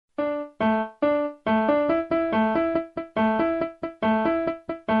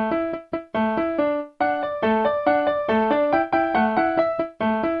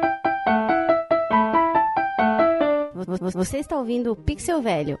Você está ouvindo o Pixel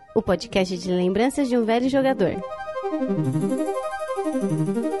Velho, o podcast de lembranças de um velho jogador.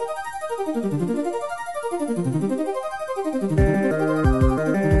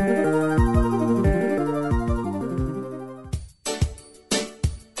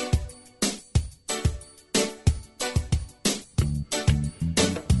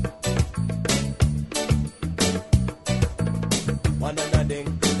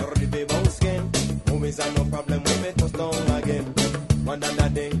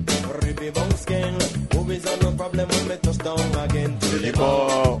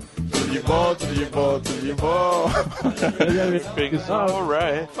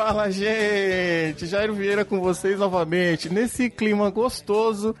 Fala, gente! Jairo Vieira com vocês novamente. Nesse clima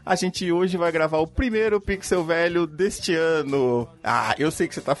gostoso, a gente hoje vai gravar o primeiro Pixel Velho deste ano. Ah, eu sei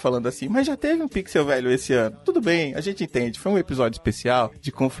que você tá falando assim, mas já teve um Pixel Velho esse ano. Tudo bem, a gente entende. Foi um episódio especial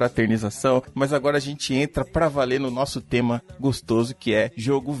de confraternização, mas agora a gente entra pra valer no nosso tema gostoso, que é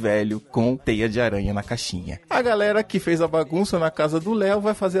jogo velho com teia de aranha na caixinha. A galera que fez a bagunça na casa do Léo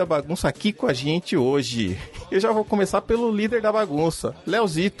vai fazer a bagunça aqui com a gente hoje. Eu já vou começar pelo líder da bagunça,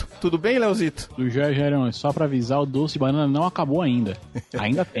 Leozito. Tudo bem, Leozito? Do Jairão, só pra avisar, o doce de banana não acabou ainda.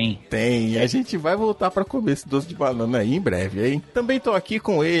 Ainda tem. Tem, a gente vai voltar pra comer esse doce de banana aí em breve, hein? Também tô aqui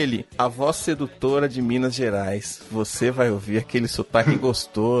com ele, a voz sedutora de Minas Gerais. Você vai ouvir aquele sotaque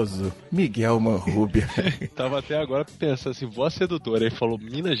gostoso, Miguel Manrubia. Tava até agora pensando assim, voz sedutora. Aí falou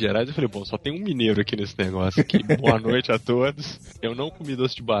Minas Gerais, eu falei, bom, só tem um mineiro aqui nesse negócio aqui. Boa noite a todos. Eu não comi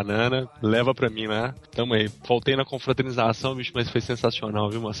doce de banana, leva pra mim lá. Tamo aí. Faltei na confraternização, bicho, mas foi sensacional,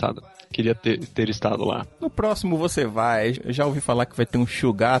 viu, moçada? Queria ter estado lá. No próximo você vai. Eu já ouvi falar que vai ter um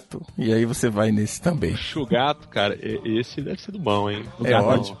chugato, e aí você vai nesse também. Chugato, cara, esse deve ser do bom, hein? É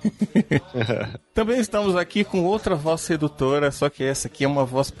ótimo. Também estamos aqui com outra voz sedutora, só que essa aqui é uma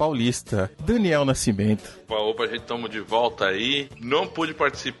voz paulista, Daniel Nascimento. Opa, gente, estamos de volta aí. Não pude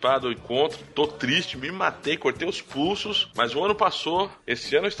participar do encontro, tô triste, me matei, cortei os pulsos, mas o ano passou,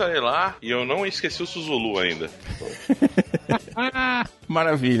 esse ano eu estarei lá e eu não esqueci o Suzulu ainda.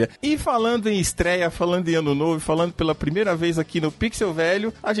 Maravilha. E falando em estreia, falando em ano novo, falando pela primeira vez aqui no Pixel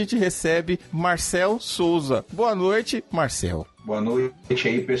Velho, a gente recebe Marcel Souza. Boa noite, Marcel. Boa noite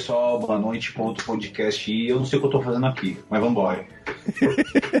aí, pessoal. Boa noite, podcast. Eu não sei o que eu tô fazendo aqui, mas vambora.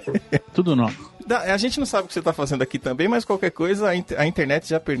 Tudo novo. A gente não sabe o que você tá fazendo aqui também, mas qualquer coisa, a internet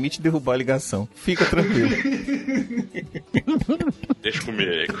já permite derrubar a ligação. Fica tranquilo. Deixa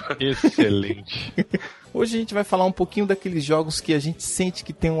comigo. Excelente. Hoje a gente vai falar um pouquinho daqueles jogos que a gente sente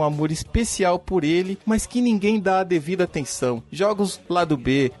que tem um amor especial por ele, mas que ninguém dá a devida atenção. Jogos lado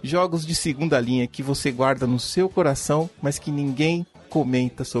B, jogos de segunda linha que você guarda no seu coração, mas que ninguém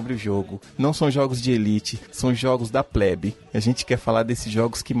comenta sobre o jogo. Não são jogos de elite, são jogos da plebe. A gente quer falar desses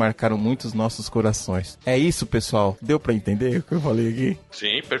jogos que marcaram muito os nossos corações. É isso, pessoal? Deu pra entender o que eu falei aqui?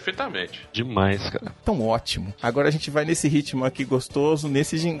 Sim, perfeitamente. Demais, cara. Então, ótimo. Agora a gente vai nesse ritmo aqui gostoso,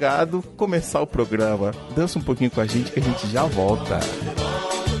 nesse gingado, começar o programa. Dança um pouquinho com a gente que a gente já volta.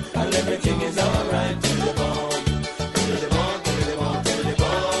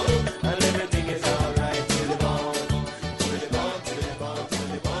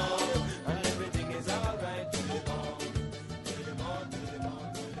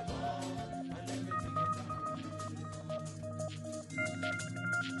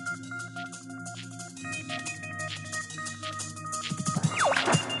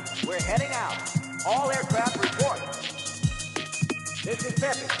 We're heading out. All aircraft report. This is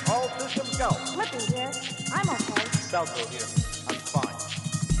Pepe. All systems go. Pepe here. I'm okay. Salto here. I'm fine.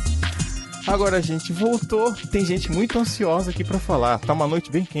 Agora a gente voltou. Tem gente muito ansiosa aqui pra falar. Tá uma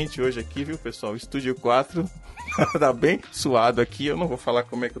noite bem quente hoje aqui, viu, pessoal? Estúdio 4 tá bem suado aqui. Eu não vou falar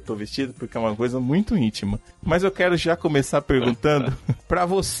como é que eu tô vestido, porque é uma coisa muito íntima. Mas eu quero já começar perguntando pra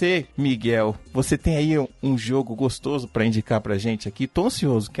você, Miguel. Você tem aí um jogo gostoso pra indicar pra gente aqui? Tô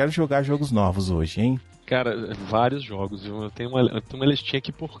ansioso. Quero jogar jogos novos hoje, hein? Cara, vários jogos. Eu tenho uma listinha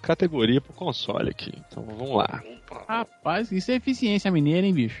aqui por categoria, por console aqui. Então vamos lá. Rapaz, isso é eficiência mineira,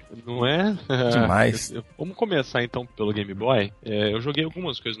 hein, bicho? Não é? Demais. Vamos começar então pelo Game Boy. Eu joguei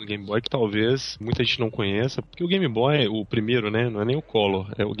algumas coisas no Game Boy que talvez muita gente não conheça, porque o Game Boy, o primeiro, né, não é nem o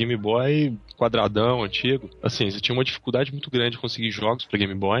Color, é o Game Boy quadradão, antigo. Assim, você tinha uma dificuldade muito grande de conseguir jogos para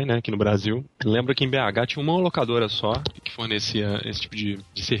Game Boy, né, aqui no Brasil. Lembro que em BH tinha uma locadora só que fornecia esse tipo de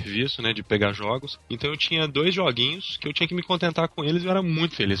serviço, né, de pegar jogos. Então eu tinha 2 joguinhos que eu tinha que me contentar com eles e eu era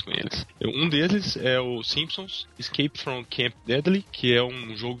muito feliz com eles. Um deles é o Simpsons Escape from Camp Deadly, que é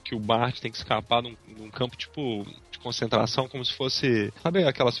um jogo que o Bart tem que escapar de um campo tipo de concentração, como se fosse, sabe,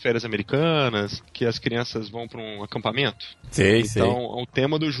 aquelas férias americanas que as crianças vão para um acampamento? Sei. Então, o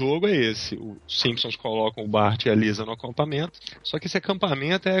tema do jogo é esse. Os Simpsons colocam o Bart e a Lisa no acampamento, só que esse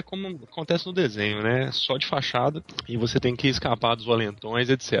acampamento é como acontece no desenho, né? Só de fachada, e você tem que escapar dos valentões,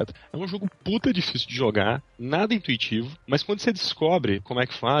 etc. É um jogo puta difícil de jogar, nada intuitivo, mas quando você descobre como é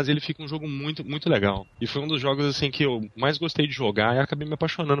que faz, ele fica um jogo muito, muito legal. E foi um dos jogos assim que eu mais gostei de jogar e acabei me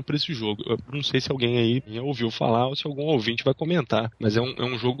apaixonando por esse jogo. Eu não sei se alguém aí ouviu falar ou se algum ouvinte vai comentar, mas é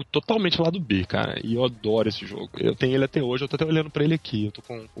um jogo totalmente lá do B, cara, e eu adoro esse jogo. Eu tenho ele até hoje, eu tô até olhando pra ele aqui, eu tô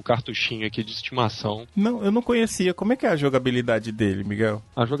com o cartuchinho aqui de estimação. Não, eu não conhecia. Como é que é a jogabilidade dele, Miguel?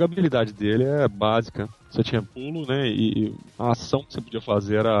 A jogabilidade dele é básica. Você tinha pulo, né, e a ação que você podia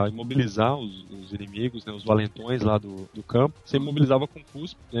fazer era imobilizar os inimigos, né, os valentões lá do campo. Você imobilizava com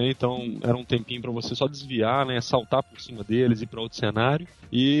cuspe, né, então era um tempinho pra você só desviar, né, saltar por cima deles, ir pra outro cenário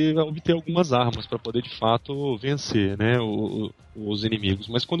e obter algumas armas pra poder de fato vencer, né, os inimigos.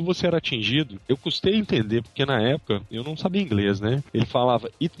 Mas quando você era atingido, eu custei entender, porque na época eu não sabia inglês, né, ele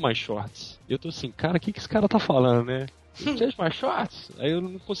falava "eat my shorts". E eu tô assim, cara, o que esse cara tá falando, né? Fez mais shorts? Aí eu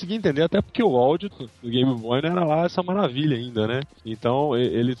não consegui entender, até porque o áudio do Game Boy não era lá essa maravilha ainda, né? Então,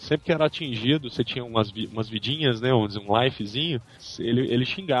 ele sempre que era atingido, você tinha umas vidinhas, né? Um lifezinho, ele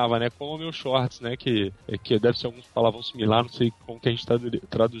xingava, né? Como meus shorts, né? Que deve ser alguns palavrão similar, não sei como que a gente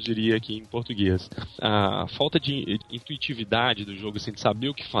traduziria aqui em português. A falta de intuitividade do jogo, assim, de saber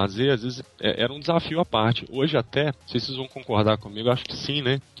o que fazer, às vezes era um desafio à parte. Hoje até, não sei se vocês vão concordar comigo, acho que sim,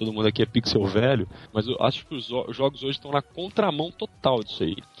 né? Todo mundo aqui é pixel velho, mas eu acho que os jogos hoje estão na contramão total disso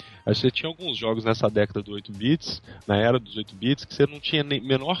aí. Você tinha alguns jogos nessa década do 8 bits, na era dos 8 bits, que você não tinha nem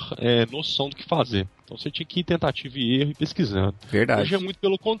menor noção do que fazer. Então você tinha que ir tentativa e erro e pesquisando. Verdade. Hoje é muito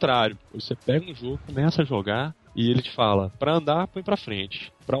pelo contrário. Hoje você pega um jogo, começa a jogar e ele te fala, pra andar, põe pra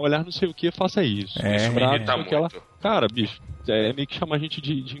frente. Pra olhar não sei o que, faça isso. Isso me irrita muito. Cara, bicho, é meio que chamar a gente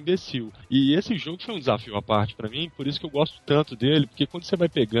de imbecil. E esse jogo foi um desafio à parte pra mim, por isso que eu gosto tanto dele, porque quando você vai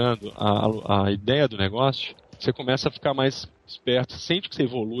pegando a ideia do negócio, você começa a ficar mais esperto, sente que você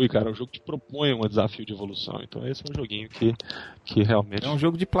evolui, cara. O jogo te propõe um desafio de evolução. Então esse é um joguinho que realmente... É um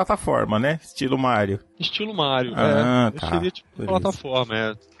jogo de plataforma, né? Estilo Mario. Estilo Mario, tá. Eu seria tipo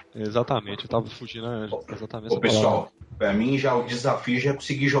plataforma, exatamente. Eu tava fugindo exatamente essa pessoal, palavra. Pra mim já o desafio já é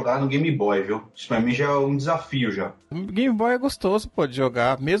conseguir jogar no Game Boy, viu? Isso pra mim já é um desafio já. O Game Boy é gostoso, pode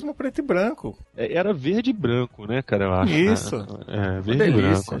jogar, mesmo preto e branco. Era verde e branco, né, cara, eu acho. Isso. Né? Verde e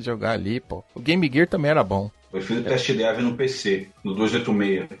branco. Jogar ali, pô. O Game Gear também era bom. Eu fiz o test drive no PC, no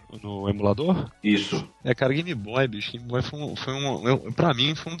 286. No emulador? Isso. Cara, Game Boy, bicho, Game Boy pra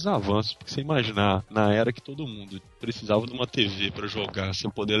mim foi um desavanço, porque você imaginar, na era que todo mundo precisava de uma TV pra jogar, você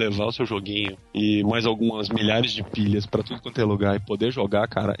poder levar o seu joguinho e mais algumas milhares de pilhas pra tudo quanto é lugar e poder jogar,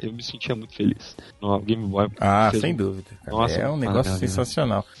 cara, eu me sentia muito feliz. No Game Boy. Sem dúvida. Cara. Nossa, é um negócio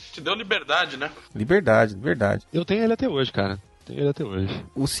sensacional. Te deu liberdade, né? Liberdade. Eu tenho ele até hoje, cara.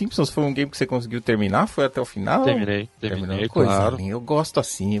 O Simpsons foi um game que você conseguiu terminar? Foi até o final? Terminei, coisa claro. Linda. Eu gosto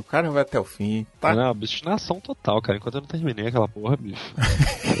assim, o cara vai até o fim. Tá? Não, obstinação total, cara. Enquanto eu não terminei aquela porra, bicho.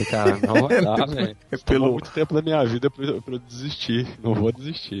 Cara, não vai dar, velho. Tomou muito tempo da minha vida pra eu desistir. Não vou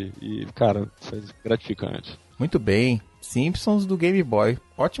desistir. E, cara, foi gratificante. Muito bem. Simpsons do Game Boy.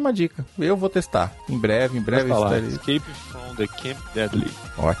 Ótima dica. Eu vou testar. Em breve estarei. Escape from the Camp Deadly.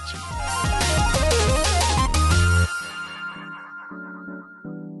 Ótimo.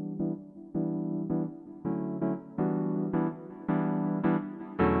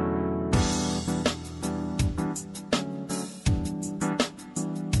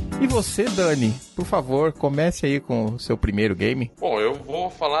 E você, Dani, por favor, comece aí com o seu primeiro game. Bom, eu vou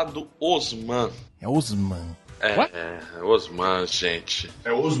falar do Osman. É Osman. Osman, gente.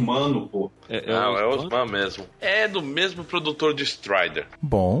 É Osmano, pô. É Osman mesmo. É do mesmo produtor de Strider.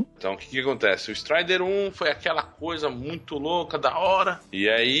 Bom. Então, o que acontece? O Strider 1 foi aquela coisa muito louca, da hora. E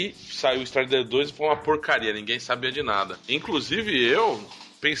aí, saiu o Strider 2 e foi uma porcaria. Ninguém sabia de nada. Inclusive, eu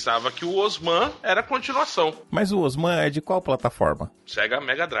pensava que o Osman era a continuação. Mas o Osman é de qual plataforma? Sega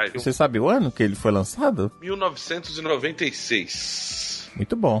Mega Drive. Você sabe o ano que ele foi lançado? 1996.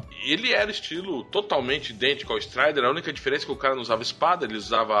 Muito bom. Ele era estilo totalmente idêntico ao Strider. A única diferença é que o cara não usava espada, ele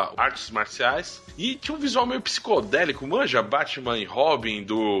usava artes marciais. E tinha um visual meio psicodélico. Manja Batman e Robin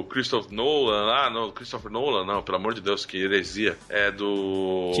do Christopher Nolan. Christopher Nolan, não, pelo amor de Deus, que heresia. É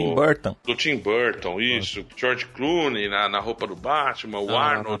do Tim Burton. Do Tim Burton, isso. George Clooney na roupa do Batman, o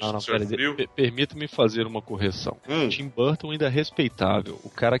Arnold, o Sr. Frio. Permita-me fazer uma correção. Tim Burton ainda é respeitável. O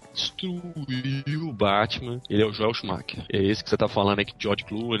cara que destruiu o Batman, ele é o Joel Schumacher. É esse que você tá falando aí, que George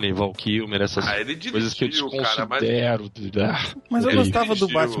Clooney, Val Kilmer, essas ele dirigiu, coisas que eu desconsidero. Mas eu gostava do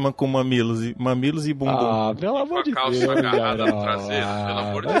dirigiu. Batman com mamilos e bumbum. Ah, pelo Com amor a de calça Deus, agarrada no cara. traseiro, pelo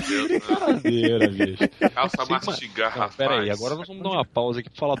amor de Deus. Né? Brincadeira, bicho. Calça mastigada, rapaz. Pera aí, agora nós vamos dar uma pausa aqui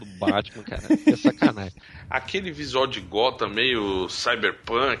pra falar do Batman, cara. É sacanagem. Aquele visual de Gotham meio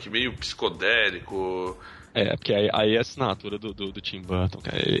cyberpunk, meio psicodélico. Porque aí é a assinatura do Tim Burton,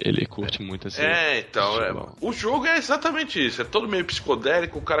 cara. Ele curte muito esse. Então. O jogo é exatamente isso. É todo meio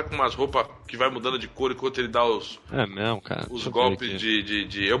psicodélico, o cara com umas roupas que vai mudando de cor enquanto ele dá os. É mesmo, cara. Os golpes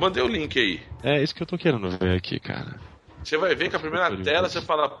de. Eu mandei o link aí. É isso que eu tô querendo ver aqui, cara. Você vai ver que a primeira tela você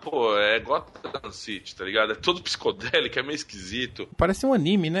fala, pô, é Gotham City, tá ligado? É todo psicodélico, é meio esquisito. Parece um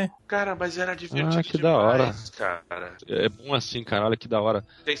anime, né? Cara, mas era divertido que demais, da hora. Cara. É bom assim, cara, olha que da hora.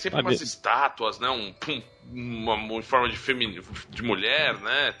 Tem sempre umas estátuas, né? Uma forma de mulher,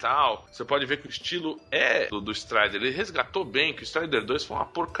 né, tal. Você pode ver que o estilo é do Strider. Ele resgatou bem, que o Strider 2 foi uma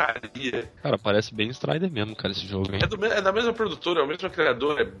porcaria. Cara, parece bem Strider mesmo, cara, esse jogo, hein? É da mesma produtora, é o mesmo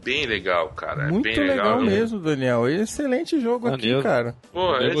criador, é bem legal, cara. Muito é bem legal mesmo, Daniel. Excelente jogo aqui, cara.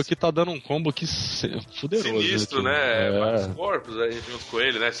 Pô, o nego aqui tá dando um combo aqui fuderoso. Sinistro, aqui. né? Vários corpos aí junto com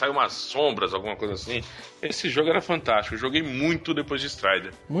ele, né? Sai umas sombras, alguma coisa assim. Esse jogo era fantástico. Eu joguei muito depois de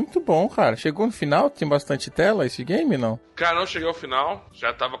Strider. Muito bom, cara. Chegou no final? Tem bastante tela esse game, não? Cara, não cheguei ao final.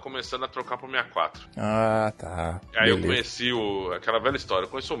 Já tava começando a trocar pro 64. Ah, tá. Aí Beleza. eu conheci aquela velha história. Eu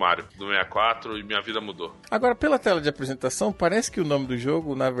conheci o Mario do 64 e minha vida mudou. Agora, pela tela de apresentação, parece que o nome do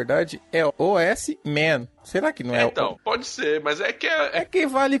jogo, na verdade, é OS Man. Será que não é? Então, pode ser, mas é que é que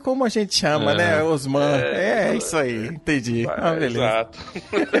vale como a gente chama, né? Osman. É isso aí, entendi. Beleza. Exato.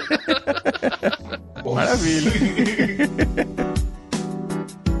 Maravilha.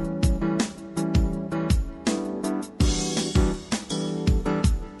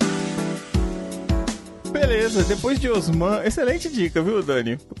 Beleza, depois de Osman, excelente dica, viu,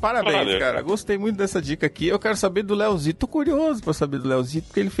 Dani? Parabéns, Valeu, cara. Gostei muito dessa dica aqui. Eu quero saber do Leozito. Tô curioso pra saber do Leozito,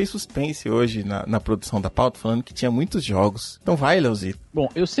 porque ele fez suspense hoje na produção da pauta, falando que tinha muitos jogos. Então vai, Leozito. Bom,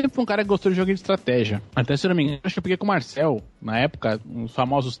 eu sempre fui um cara que gostou de jogo de estratégia. Até se eu não me engano, acho que eu peguei com o Marcel, na época, os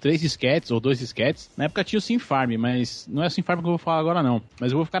famosos 3 disquetes ou 2 disquetes. Na época tinha o Simfarm, mas não é o Simfarm que eu vou falar agora, não.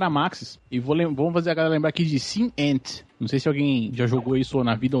 Mas eu vou ficar na Maxis e vamos fazer a galera lembrar aqui de Sim Ant. Não sei se alguém já jogou isso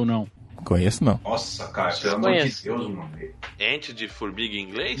na vida ou não. Conheço, não. Nossa, cara, pelo amor de Deus, mano. Ente de formiga em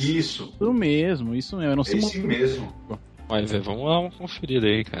inglês? Isso. Isso mesmo. Eu não sei Esse mesmo. Mas vamos dar uma conferida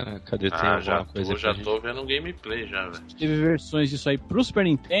aí, cara. Cadê tem alguma coisa já tô vendo um gameplay já, velho. Teve versões disso aí pro Super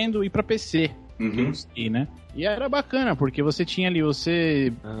Nintendo e pra PC. E, né? E era bacana, porque você tinha ali,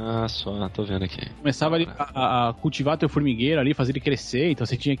 só, tô vendo aqui. Começava ali a cultivar teu formigueiro ali, fazer ele crescer, então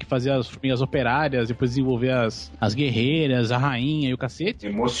você tinha que fazer as formigas operárias, depois desenvolver as guerreiras, a rainha e o cacete.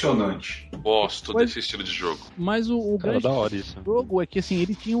 Emocionante. Gosto desse estilo de jogo. Mas o grande jogo é que, assim,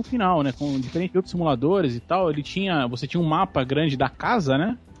 ele tinha um final, né? Com diferente de outros simuladores e tal, você tinha um mapa grande da casa,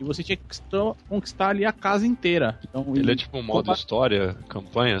 né? E você tinha que conquistar ali a casa inteira. Então, ele é tipo um modo história,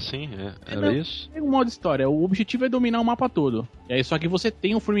 campanha, assim? Era isso? É um modo história. O objetivo é dominar o mapa todo. E aí, só que você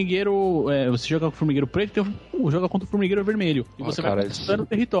tem um formigueiro... você joga com o formigueiro preto e joga contra o formigueiro vermelho. E você vai conquistando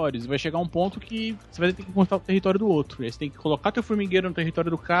territórios. E vai chegar um ponto que você vai ter que conquistar o território do outro. E aí você tem que colocar teu formigueiro no território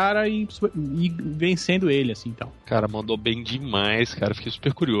do cara e ir vencendo ele, assim, então. Cara, mandou bem demais, cara. Fiquei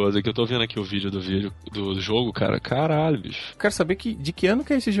super curioso. É que eu tô vendo aqui o vídeo do jogo, cara. Caralho, bicho. Quero saber de que ano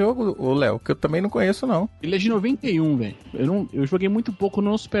que é esse jogo, o Léo, que eu também não conheço, não. Ele é de 91, velho. Eu joguei muito pouco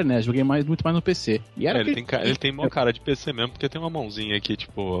no Super NES, joguei muito mais no PC. E era ele tem uma cara de PC mesmo, porque tem uma mãozinha aqui,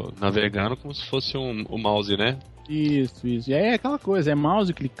 tipo, navegando como se fosse o mouse, né? Isso. E aí é aquela coisa, é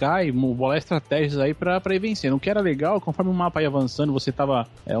mouse, clicar e bolar estratégias aí pra ir vencendo. O que era legal, conforme o mapa ia avançando, você tava...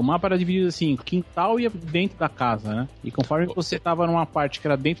 o mapa era dividido assim, quintal ia dentro da casa, né? E conforme você tava numa parte que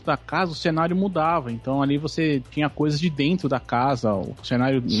era dentro da casa, o cenário mudava. Então ali você tinha coisas de dentro da casa, o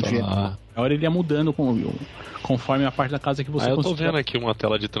cenário em geral. A hora ele ia mudando conforme a parte da casa que você eu tô vendo aqui uma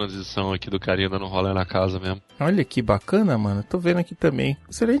tela de transição aqui do carinha dando rolê na casa mesmo. Olha que bacana, mano. Tô vendo aqui também.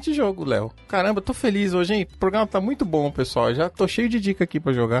 Excelente jogo, Léo. Caramba, tô feliz hoje, hein? O programa tá muito bom, pessoal. Já tô cheio de dica aqui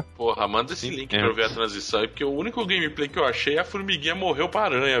pra jogar. Porra, manda esse link pra eu ver a transição aí, porque o único gameplay que eu achei é a formiguinha morreu pra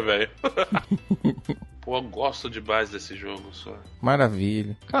aranha, velho. Pô, eu gosto demais desse jogo, só.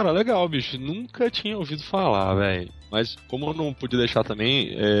 Maravilha. Cara, legal, bicho. Nunca tinha ouvido falar, velho. Mas como eu não pude deixar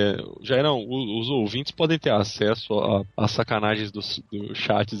também, os ouvintes podem ter acesso a sacanagens do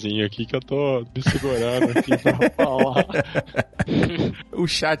chatzinho aqui que eu tô me segurando aqui pra falar. O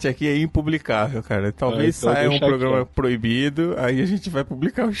chat aqui é impublicável, cara. Talvez saia um programa proibido, aí a gente vai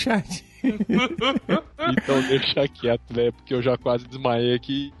publicar o chat. Então deixa quieto, velho, porque eu já quase desmaiei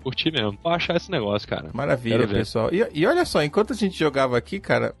aqui e curti mesmo. Vou achar esse negócio, cara. Maravilha, pessoal. E olha só, enquanto a gente jogava aqui,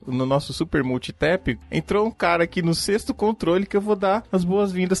 cara, no nosso Super Multitap, entrou um cara aqui no 6º controle que eu vou dar as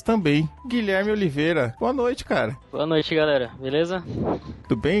boas-vindas também. Guilherme Oliveira. Boa noite, cara. Boa noite, galera. Beleza?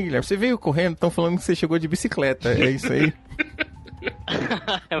 Tudo bem, Guilherme? Você veio correndo, estão falando que você chegou de bicicleta. É isso aí?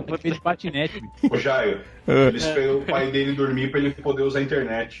 Fez patinete. Ô, Jairo, ele esperou o pai dele dormir pra ele poder usar a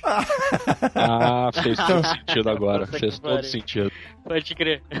internet. Fez todo sentido agora. Nossa, fez que todo pariu. sentido. Pode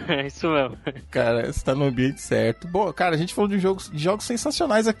crer. Isso mesmo. Cara, você tá no ambiente certo. Bom, cara, a gente falou de jogos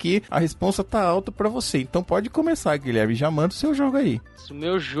sensacionais aqui. A responsa tá alta pra você. Então pode começar, Guilherme. Já manda o seu jogo aí. O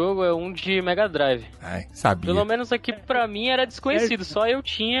meu jogo é um de Mega Drive. Ai, sabia. Pelo menos aqui pra mim era desconhecido. Só eu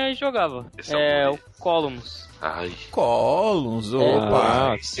tinha e jogava. Esse é o O Columns. Ai. Columns,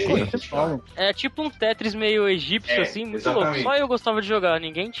 opa. É tipo um Tetris meio egípcio, assim, muito exatamente. louco. Só eu gostava de jogar,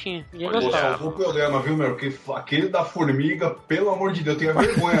 ninguém tinha. Ninguém Olha, gostava. Salvou o programa, viu, meu? Porque aquele da formiga, pelo amor de Deus, eu tenho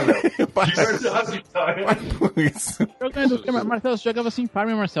vergonha, Léo. De verdade, tá? Isso. Marcelo, você jogava sem farm,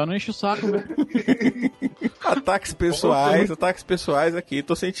 Marcelo. Não enche o saco, velho. Ataques pessoais aqui,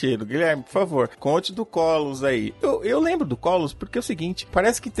 tô sentindo. Guilherme, por favor, conte do Columns aí. Eu lembro do Columns porque é o seguinte,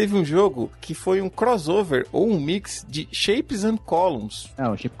 parece que teve um jogo que foi um crossover ou um mix de Shapes and Columns.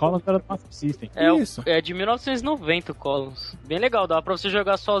 Não, o Shape Columns era do Master System. Isso. É de 1990 o Columns. Bem legal, dava pra você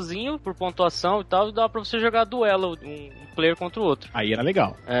jogar sozinho, por pontuação e tal, e dava pra você jogar duelo, um player contra o outro. Aí era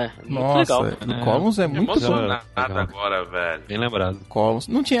legal. Muito Nossa, legal. o Columns é muito bom. Emocionado agora, velho. Bem lembrado. Columns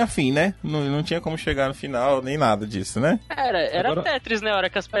não tinha fim, né? Não tinha como chegar no final, nem nada disso, né? Era Agora- Tetris, né? A hora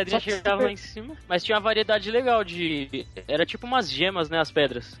que as pedrinhas chegavam lá em cima. Mas tinha uma variedade legal de... Era tipo umas gemas, né? As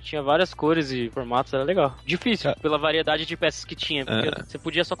pedras. Tinha várias cores e formatos, era legal. Difícil, pela variedade de peças que tinha. Porque você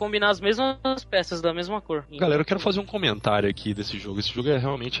podia só combinar as mesmas peças da mesma cor. Galera, eu quero fazer um comentário aqui desse jogo. Esse jogo é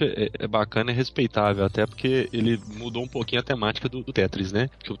realmente bacana e respeitável, até porque ele mudou um pouquinho a temática do Tetris, né?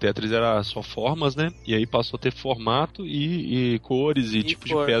 Porque o Tetris era só formas, né? E aí passou a ter formato e cores e tipo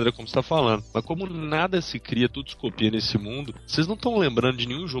cor. de pedra, como você tá falando. Mas como nada se cria, tudo se copia nesse mundo, vocês não estão lembrando de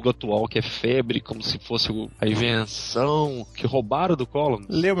nenhum jogo atual que é febre, como se fosse a invenção que roubaram do Columns?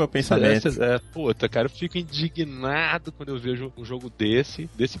 Leu meu pensamento. Puta, cara, eu fico indignado quando eu vejo um jogo desse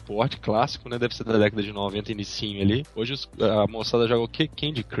porte clássico, né? Deve ser da década de 90, inicinho ali. Hoje a moçada joga o quê?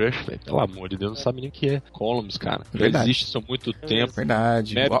 Candy Crush, velho. Pelo amor de Deus, não sabe nem o que é Columns, cara. Já Verdade. existe isso há muito tempo.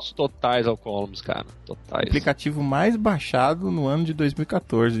 Verdade. Méritos totais ao Columns, cara. O Totais. aplicativo mais baixado no ano de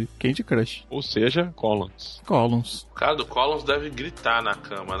 2014. Candy Crush. Ou seja, Columns. Columns. O cara do Columns deve gritar na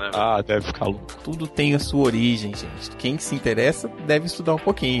cama, né? Ah, deve ficar louco. Tudo tem a sua origem, gente. Quem se interessa deve estudar um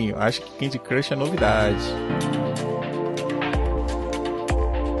pouquinho. Acho que Candy Crush é novidade.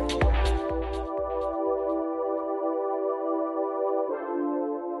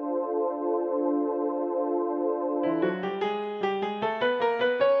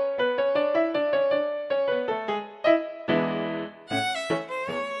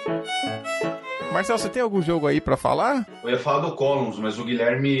 Marcelo, você tem algum jogo aí pra falar? Eu ia falar do Columns, mas o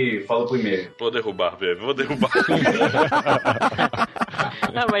Guilherme fala primeiro. Vou derrubar, velho. Vou derrubar.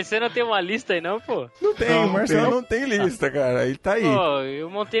 Não, mas você não tem uma lista aí não, pô? Não tem, o Marcelo não tem lista, cara. Ele tá aí. Pô, eu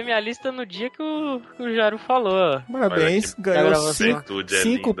montei minha lista no dia que o Jairo falou. Parabéns, Olha que ganhou gravação.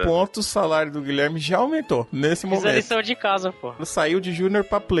 5 linda. pontos. O salário do Guilherme já aumentou nesse Fiz a momento. lição de casa, pô. Saiu de júnior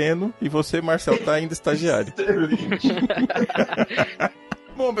pra pleno e você, Marcelo, tá ainda estagiário.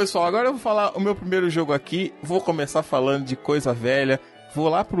 Bom, pessoal, agora eu vou falar o meu primeiro jogo aqui. Vou começar falando de coisa velha. Vou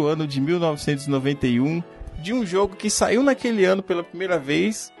lá pro ano de 1991. De um jogo que saiu naquele ano pela primeira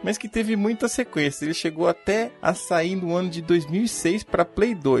vez, mas que teve muita sequência. Ele chegou até a sair no ano de 2006 para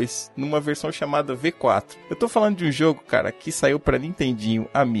Play 2, numa versão chamada V4. Eu tô falando de um jogo, cara, que saiu para Nintendinho,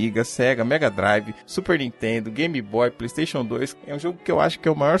 Amiga, Sega, Mega Drive, Super Nintendo, Game Boy, PlayStation 2. É um jogo que eu acho que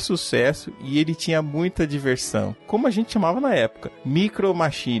é o maior sucesso e ele tinha muita diversão. Como a gente chamava na época, Micro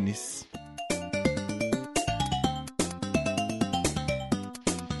Machines.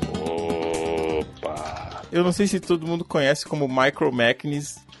 Eu não sei se todo mundo conhece como Micro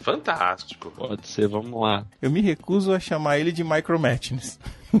Machines. Fantástico. Pode ser, vamos lá. Eu me recuso a chamar ele de Micro Machines.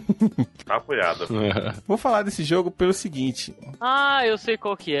 Tá apoiado. Vou falar desse jogo pelo seguinte. Ah, eu sei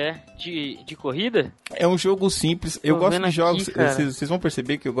qual que é. De corrida? É um jogo simples. Eu Tô gosto vendo de jogos... aqui, cara. Vocês vão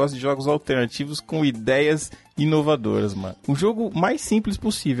perceber que eu gosto de jogos alternativos com ideias inovadoras, mano. O jogo mais simples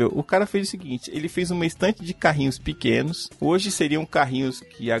possível. O cara fez o seguinte, ele fez uma estante de carrinhos pequenos. Hoje seriam carrinhos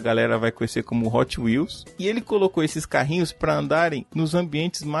que a galera vai conhecer como Hot Wheels. E ele colocou esses carrinhos para andarem nos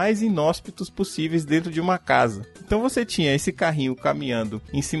ambientes mais inóspitos possíveis dentro de uma casa. Então você tinha esse carrinho caminhando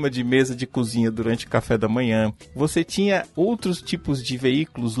em cima de mesa de cozinha durante o café da manhã. Você tinha outros tipos de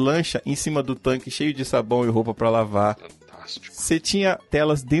veículos, lancha em cima do tanque cheio de sabão e roupa para lavar. Você tinha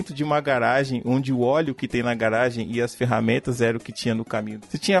telas dentro de uma garagem, onde o óleo que tem na garagem e as ferramentas era o que tinha no caminho.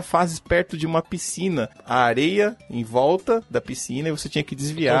 Você tinha fases perto de uma piscina, a areia em volta da piscina e você tinha que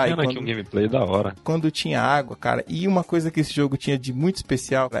desviar. Tô vendo aqui um gameplay da hora. Quando tinha água, cara, e uma coisa que esse jogo tinha de muito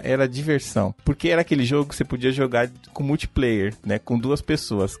especial era a diversão. Porque era aquele jogo que você podia jogar com multiplayer, né, com 2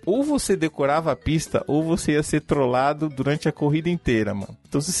 pessoas. Ou você decorava a pista, ou você ia ser trollado durante a corrida inteira, mano.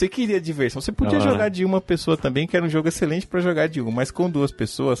 Então se você queria diversão, você podia jogar de uma pessoa também, que era um jogo excelente pra jogar de uma, mas com 2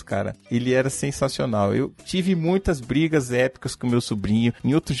 pessoas, cara, ele era sensacional. Eu tive muitas brigas épicas com meu sobrinho,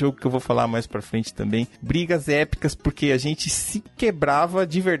 em outro jogo que eu vou falar mais pra frente também, brigas épicas porque a gente se quebrava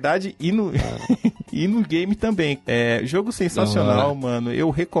de verdade e no, e no game também. Jogo sensacional, mano, eu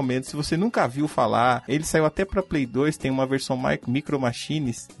recomendo, se você nunca viu falar, ele saiu até pra Play 2, tem uma versão Micro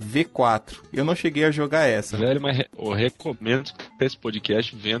Machines V4, eu não cheguei a jogar essa. Velho, mas eu recomendo pra esse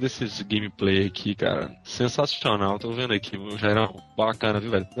podcast vendo esses gameplay aqui, cara, sensacional, tô vendo aqui, já era bacana,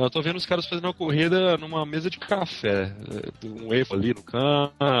 viu, velho? Eu tô vendo os caras fazendo uma corrida numa mesa de café, um wave ali no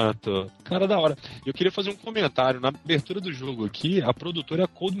canto, cara, da hora. Eu queria fazer um comentário, na abertura do jogo aqui, a produtora é a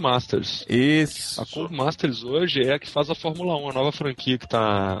Codemasters. Isso. A Codemasters hoje é a que faz a Fórmula 1, a nova franquia que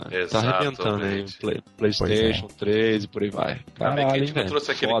tá arrebentando aí, PlayStation 3 e por aí vai. Caralho, a gente não velho,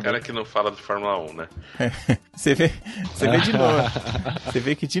 trouxe aquele foda. cara que não fala de Fórmula 1, né? Você vê de novo. Você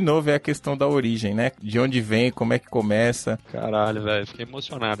vê que de novo é a questão da origem, né? De onde vem, como é que começa. Caralho, velho, fiquei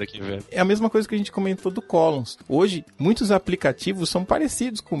emocionado aqui, velho. É a mesma coisa que a gente comentou do Columns. Hoje, muitos aplicativos são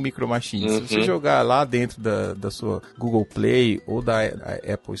parecidos com o Micro Machines. Se você jogar lá dentro da sua Google Play ou da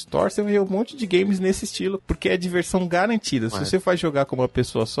Apple Store, você vai ver um monte de games nesse estilo, porque é diversão garantida. Se você vai jogar com uma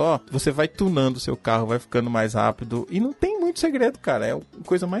pessoa só, você vai tunando o seu carro, vai ficando mais rápido e não tem muito segredo, cara. É a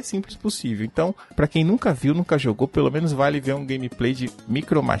coisa mais simples possível. Então, pra quem nunca viu, nunca jogou, pelo menos vale ver um gameplay de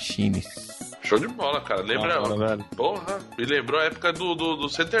Micro Machines. Show de bola, cara. Lembra? Velho. Porra, me lembrou a época do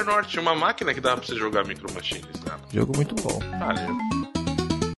Center Norte. Tinha uma máquina que dava pra você jogar Micro Machines, né? Jogo muito bom. Valeu.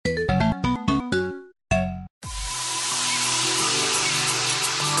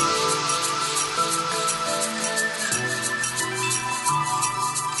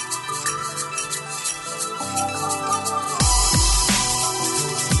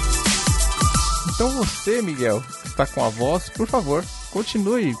 Então você, Miguel, que está com a voz, por favor,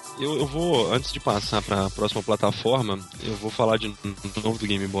 continue. Eu vou, antes de passar pra próxima plataforma, eu vou falar de novo do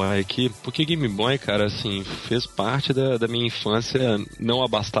Game Boy aqui, porque Game Boy, cara, assim, fez parte da minha infância não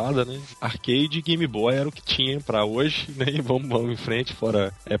abastada, né? Arcade e Game Boy era o que tinha pra hoje, né? E vamos em frente,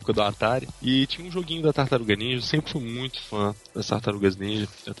 fora a época do Atari. E tinha um joguinho da Tartaruga Ninja, eu sempre fui muito fã das Tartarugas Ninja,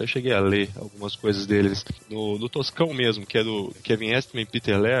 eu até cheguei a ler algumas coisas deles no Toscão mesmo, que é do Kevin Eastman e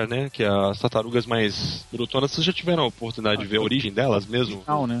Peter Laird, né? Que é as tartarugas mais brutonas. Vocês já tiveram a oportunidade de ver a origem delas mesmo?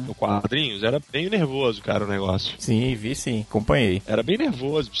 Não, né? No quadrinhos, era bem nervoso, cara, o negócio. Sim, vi sim, acompanhei. Era bem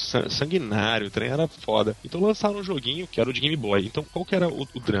nervoso, sanguinário, o trem era foda. Então lançaram um joguinho que era o de Game Boy. Então qual que era o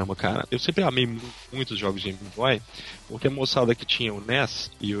drama, cara? Eu sempre amei muito os jogos de Game Boy, porque a moçada que tinha o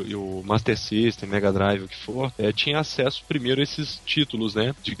NES e o Master System, Mega Drive, o que for, tinha acesso primeiro a esses títulos,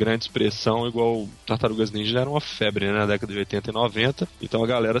 né? De grande expressão, igual Tartarugas Ninja era uma febre, né? Na década de 80 e 90. Então a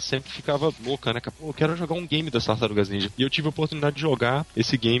galera sempre ficava louca, né? Pô, eu quero jogar um game das Tartarugas Ninja. E eu tive a oportunidade de jogar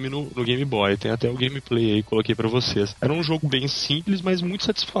esse game no Game Boy. Tem até o gameplay aí, coloquei pra vocês. Era um jogo bem simples, mas muito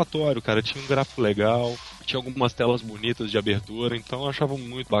satisfatório, cara. Tinha um gráfico legal, tinha algumas telas bonitas de abertura, então eu achava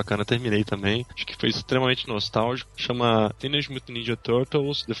muito bacana. Terminei também. Acho que foi extremamente nostálgico. Chama Teenage Mutant Ninja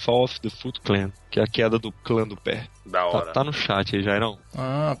Turtles The Fall of the Foot Clan, que é a queda do clã do pé. Da hora. Tá no chat aí, Jairão.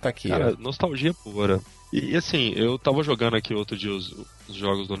 Ah, tá aqui. Cara, nostalgia pura. E assim, eu tava jogando aqui outro dia os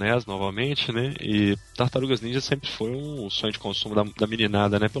jogos do NES novamente, né? E Tartarugas Ninja sempre foi um sonho de consumo da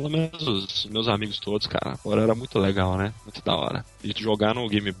meninada, né? Pelo menos os meus amigos todos, cara. Agora era muito legal, né? Muito da hora. E jogar no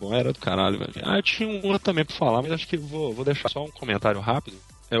Game Boy era do caralho, velho. Ah, eu tinha um outro também pra falar, mas acho que vou deixar só um comentário rápido.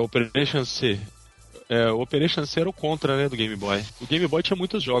 É Operation C. O Operation C era o contra, né, do Game Boy. O Game Boy tinha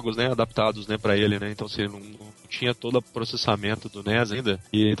muitos jogos, né, adaptados, né, pra ele, né, então assim, não tinha todo o processamento do NES ainda,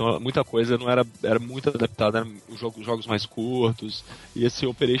 e então muita coisa não era muito adaptada, eram jogos mais curtos, e esse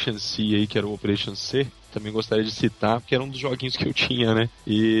Operation C aí, que era o Operation C, também gostaria de citar, porque era um dos joguinhos que eu tinha, né?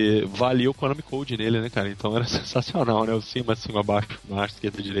 E valia o Konami Code nele, né, cara? Então era sensacional, né? O cima, baixo,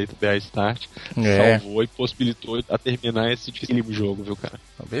 esquerda, direita, BA Start. Salvou e possibilitou a terminar esse jogo, viu, cara?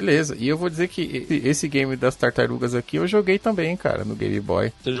 Beleza. E eu vou dizer que esse game das tartarugas aqui eu joguei também, cara, no Game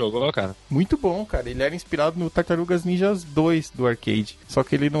Boy. Você jogou, cara? Muito bom, cara. Ele era inspirado no Tartarugas Ninjas 2 do arcade. Só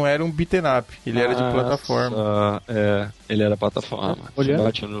que ele não era um beat'em up. Ele era de plataforma. Ele era plataforma.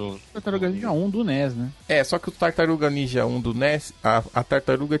 Olhando no Tartaruga Ninja 1 do NES, né? Só que o Tartaruga Ninja 1 do NES, a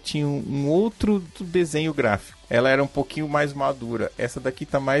tartaruga tinha um outro desenho gráfico. Ela era um pouquinho mais madura. Essa daqui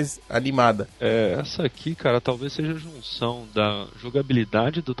tá mais animada. Essa aqui, cara, talvez seja a junção da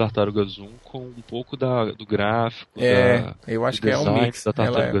jogabilidade do Tartarugas 1 com um pouco do gráfico. Eu acho que é um mix da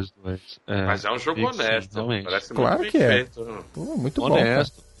Tartarugas 2. Mas é um jogo honesto. Realmente. Parece claro muito que bem é. feito. Muito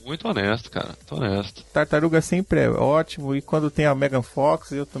honesto. Bom, cara. Muito honesto, cara. Tô honesto. Tartaruga sempre é ótimo. E quando tem a Megan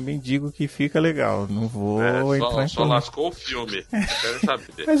Fox, eu também digo que fica legal. Não vou entrar em só lascou o filme. Quero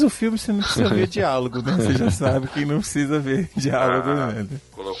saber. Mas o filme você não precisa ver diálogo, né? Você já sabe que não precisa ver diálogo, né?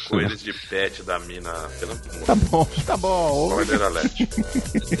 Colocou eles de pet da mina. Pelo amor. Tá bom. Spoiler alert.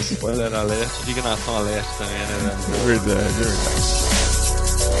 Spoiler alert, indignação alert também, né? É verdade.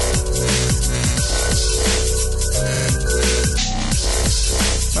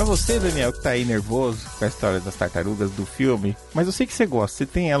 Mas você, Daniel, que tá aí nervoso com a história das tartarugas do filme, mas eu sei que você gosta, você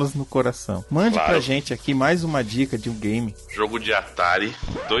tem elas no coração. Mande pra gente aqui mais uma dica de um game. Jogo de Atari,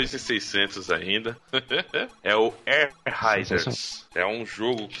 2.600 ainda. É o Air Riders. É um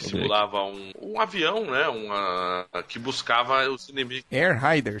jogo que simulava um avião, né? Que buscava os inimigos. Air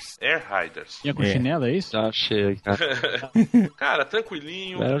Riders. Air Riders. Tinha com chinelo, é isso? Achei, cara. Cara,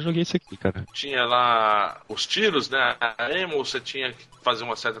 tranquilinho. Eu joguei isso aqui, cara. Tinha lá os tiros, né? A emo, você tinha que fazer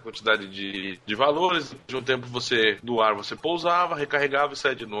uma certa quantidade de valores. De um tempo do ar você pousava, recarregava e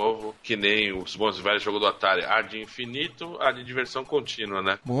saia de novo. Que nem os bons e velhos jogos do Atari. Ar de infinito, ar de diversão contínua,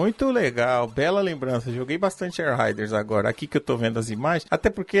 né? Muito legal, bela lembrança. Joguei bastante Air Riders agora. Aqui que eu tô vendo as imagens. Até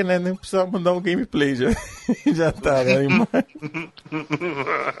porque, né, nem precisava mandar um gameplay. Já tá, né?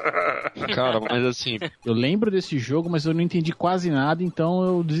 Cara, mas assim, eu lembro desse jogo, mas eu não entendi quase nada, então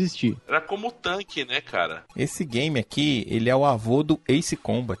eu desisti. Era como o tanque, né, cara? Esse game aqui, ele é o avô do Ace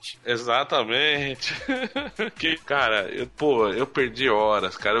Combat. Exatamente. Cara, eu perdi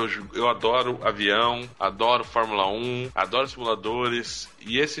horas, cara. Eu adoro avião, adoro Fórmula 1, adoro simuladores.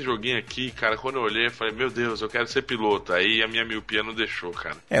 E esse joguinho aqui, cara, quando eu olhei, eu falei, meu Deus, eu quero ser piloto. Aí a minha miopia não deixou,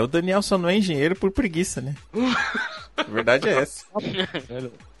 cara. O Daniel só não é engenheiro por preguiça, né? A verdade é essa.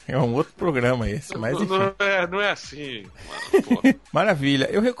 É um outro programa esse, mas enfim. Não é assim, mano, pô. Maravilha.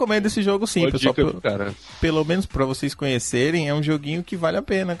 Eu recomendo esse jogo sim, pessoal. Cara. Pelo menos pra vocês conhecerem, é um joguinho que vale a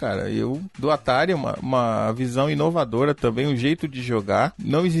pena, cara. Do Atari, uma visão inovadora também, um jeito de jogar.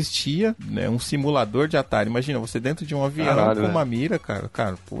 Não existia, né, um simulador de Atari. Imagina, você dentro de um avião com uma mira, cara.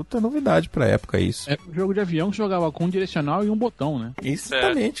 Cara, puta novidade pra época isso. É um jogo de avião que jogava com um direcional e um botão, né?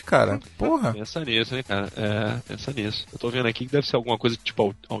 Exatamente, cara. Porra. Pensa nisso, né, cara? Pensa nisso. Eu tô vendo aqui que deve ser alguma coisa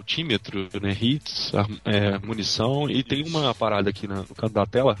tipo altímetro, né? Hits, munição, e tem uma parada aqui no canto da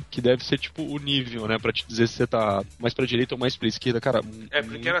tela que deve ser tipo o nível, né? Pra te dizer se você tá mais pra direita ou mais pra esquerda, cara.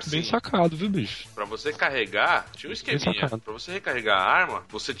 Porque era assim. Bem sacado, viu, bicho? Pra você carregar, tinha um esqueminha. Pra você recarregar a arma,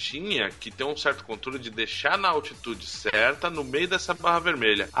 você tinha que ter um certo controle de deixar na altitude certa, no meio dessa barra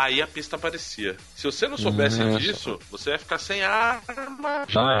vermelha. Aí a pista aparecia. Se você não soubesse disso, você ia ficar sem arma.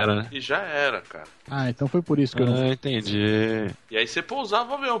 Já era, né? E já era, cara. Então foi por isso que eu não... entendi. E aí você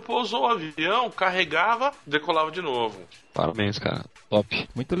pousava o avião, pousou o avião, carregava, decolava de novo. Parabéns, cara. Top.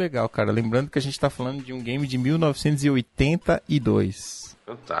 Muito legal, cara. Lembrando que a gente tá falando de um game de 1982.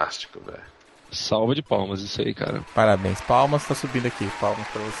 Fantástico, velho. Salva de palmas isso aí, cara. Parabéns. Palmas, tá subindo aqui. Palmas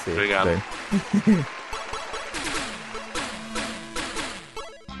pra você. Obrigado.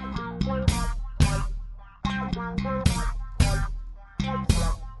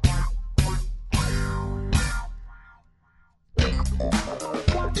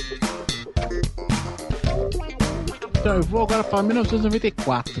 Então, eu vou agora para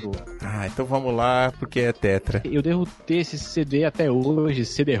 1994. Então vamos lá, porque é tetra. Eu devo ter esse CD até hoje,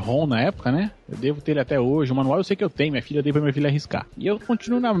 CD-ROM na época, né? Eu devo ter ele até hoje. O manual eu sei que eu tenho, minha filha dei pra minha filha arriscar. E eu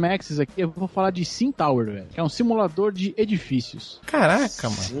continuo na Maxis aqui, eu vou falar de Sim Tower, velho. Que é um simulador de edifícios. Caraca,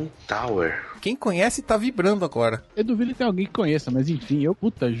 mano. Sim Tower. Quem conhece tá vibrando agora. Eu duvido que tem alguém que conheça, mas enfim,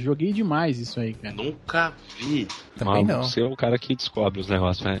 joguei demais isso aí, cara. Nunca vi. Também não. Você é o cara que descobre os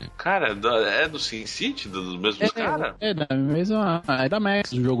negócios, velho. Cara, é do Sin City, dos mesmos caras? É da mesma. É da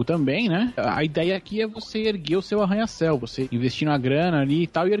Max, o jogo também. também, né? A ideia aqui é você erguer o seu arranha-céu, você investir na grana ali e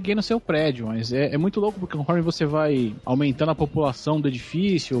tal e erguer no seu prédio, mas é muito louco porque conforme você vai aumentando a população do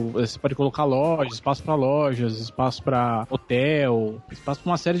edifício, você pode colocar lojas, espaço pra lojas, espaço pra hotel, espaço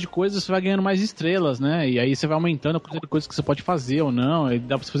pra uma série de coisas, você vai ganhando mais estrelas, né? E aí você vai aumentando a quantidade de coisas que você pode fazer ou não, aí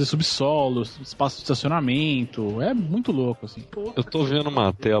dá pra você fazer subsolo, espaço de estacionamento, é muito louco, assim. Eu tô vendo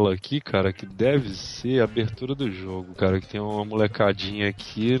uma tela aqui, cara, que deve ser a abertura do jogo, cara, que tem uma molecadinha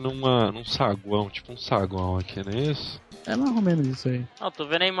aqui num saguão, tipo um saguão aqui, não é isso? É mais ou menos isso aí. Não, tô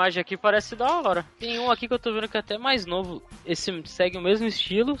vendo a imagem aqui, parece da hora. Tem um aqui que eu tô vendo que é até mais novo. Esse segue o mesmo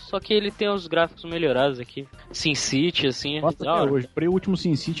estilo, só que ele tem os gráficos melhorados aqui. SimCity, assim. Nossa, da hora. hoje. Comprei o último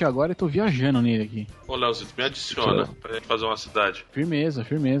SimCity agora e tô viajando nele aqui. Ô, Leozito, me adiciona pra gente fazer uma cidade. Firmeza,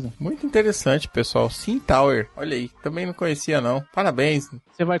 firmeza. Muito interessante, pessoal. Sim Tower. Olha aí. Também não conhecia, não. Parabéns.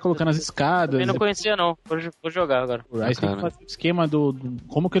 Você vai colocando as escadas. Também não conhecia, não. Vou jogar agora. Aí você tem que fazer o esquema do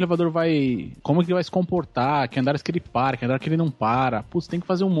como que o elevador vai... Como que ele vai se comportar, que andares que ele para, que andar que ele não para. Putz, tem que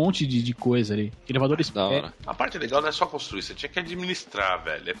fazer um monte de coisa ali. Que elevador espera. A parte legal não é só construir, você tinha que administrar,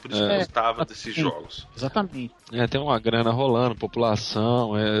 velho. É por isso que eu gostava desses jogos. Exatamente. Tem uma grana rolando,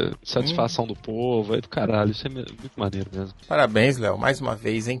 população, satisfação do povo, do caralho. Isso é muito maneiro mesmo. Parabéns, Léo, mais uma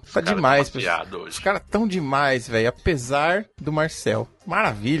vez, hein? Tá demais, pessoal. Os caras tão demais, velho. Apesar do Marcel.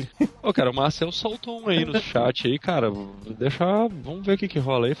 Maravilha. Ô, cara, o Marcel soltou um aí no chat aí, cara. Vamos ver o que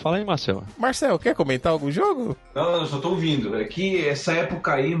rola aí. Fala aí, Marcel. Marcel, quer comentar algum jogo? Não, eu só tô ouvindo. É que essa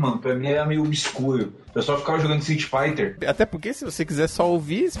época aí, mano, pra mim era meio obscuro. O pessoal ficava jogando Street Fighter. Até porque se você quiser só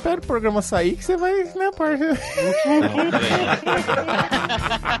ouvir, espera o programa sair que você vai, né, parceiro?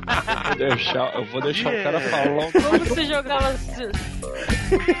 Eu vou deixar o cara falar. Como você jogava...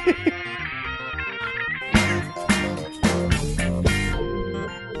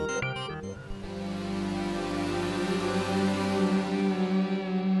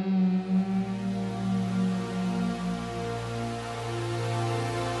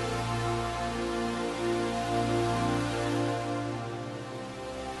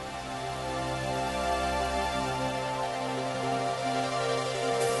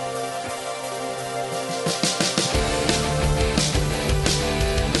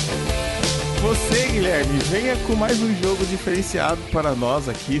 Você, Guilherme, venha com mais um jogo diferenciado para nós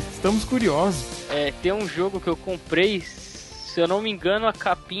aqui. Estamos curiosos. Tem um jogo que eu comprei, se eu não me engano, a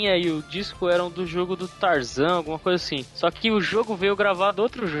capinha e o disco eram do jogo do Tarzan, alguma coisa assim. Só que o jogo veio gravado do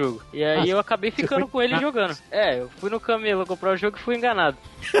outro jogo. E aí eu acabei ficando com ele jogando. Eu fui no camelô comprar o jogo e fui enganado.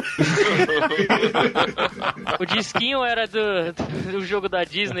 O disquinho era do jogo da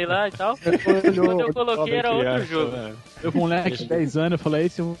Disney lá e tal. Quando eu coloquei era outro jogo. Eu, moleque de 10 anos, eu falei,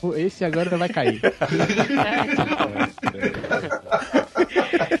 esse agora vai cair.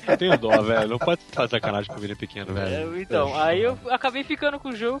 Eu tenho dó, velho. Não pode fazer sacanagem com o menino pequeno, velho. Então, aí eu acabei ficando com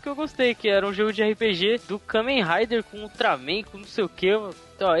o jogo que eu gostei, que era um jogo de RPG do Kamen Rider com Ultraman, com não sei o que.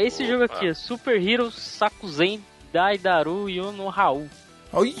 Então, ó, esse jogo aqui, Super Hero Sakuzen Daidaru Yono Raul.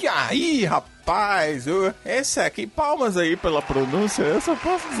 Olha aí, rapaz! Esse aqui, palmas aí pela pronúncia, eu só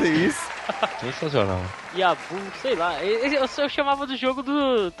posso dizer isso. Sensacional. Yabu, sei lá. Eu chamava do jogo do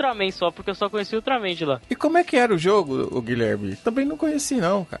Ultraman só, porque eu só conhecia o Ultraman de lá. E como é que era o jogo, o Guilherme? Também não conheci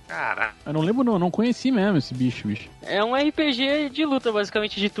não, cara. Caraca. Eu não lembro não conheci mesmo esse bicho. É um RPG de luta,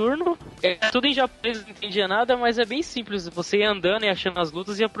 basicamente, de turno. É tudo em japonês, não entendia nada, mas é bem simples. Você ia andando e achando as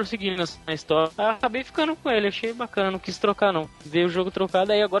lutas e ia prosseguindo na história. Eu acabei ficando com ele, achei bacana, não quis trocar não. Veio o jogo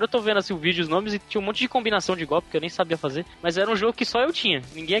trocado, aí agora eu tô vendo assim o vídeo, os nomes, e tinha um monte de combinação de golpe que eu nem sabia fazer. Mas era um jogo que só eu tinha.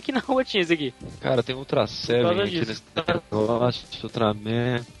 Ninguém aqui na rua tinha esse aqui. Cara, tem Ultra Seven aqui nesse negócio,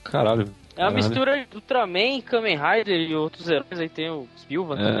 Ultraman, caralho. É uma mistura do Ultraman, Kamen Rider e outros heróis. Aí tem o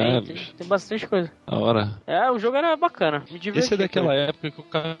Spilvan também, tem bastante coisa. Da hora. O jogo era bacana, me diverti. Esse é daquela época que o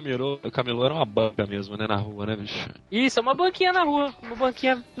camelô era uma banca mesmo, né, na rua, né, bicho? Isso, é uma banquinha na rua,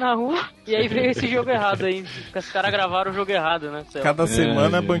 e aí veio esse jogo errado aí, os caras gravaram o jogo errado, né? Cada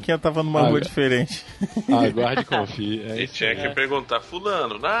semana a banquinha tava numa rua diferente. Aguarde e confie. E tinha que perguntar,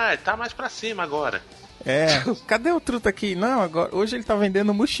 fulano, tá mais pra cima agora. Cadê o truta aqui? Não, agora, hoje ele tá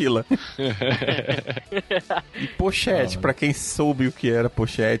vendendo mochila. E pochete, pra quem soube o que era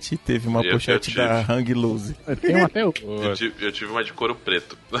pochete, teve uma pochete da Hang Loose. Tem até o... Eu tive uma de couro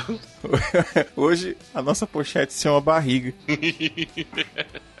preto. Hoje a nossa pochete se chama barriga.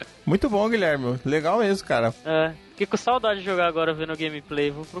 Muito bom, Guilherme. Legal mesmo, cara. Fiquei com saudade de jogar agora vendo o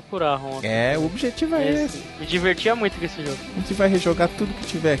gameplay. Vou procurar, Ron. O objetivo é esse. Me divertia muito com esse jogo. A gente vai rejogar tudo que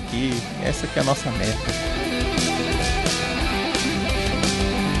tiver aqui. Essa que é a nossa meta.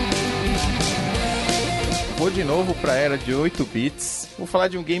 Vou de novo pra era de 8 bits. Vou falar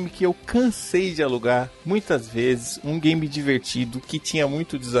de um game que eu cansei de alugar muitas vezes, um game divertido, que tinha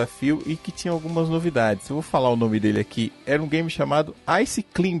muito desafio e que tinha algumas novidades. Eu vou falar o nome dele aqui. Era um game chamado Ice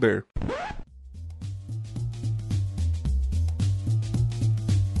Climber.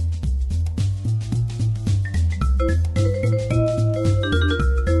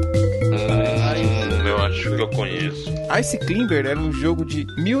 Eu acho que eu conheço. Ice Climber era um jogo de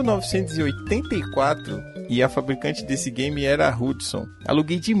 1984 e a fabricante desse game era a Hudson.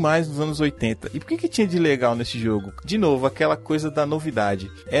 Aluguei demais nos anos 80. E por que tinha de legal nesse jogo? De novo, aquela coisa da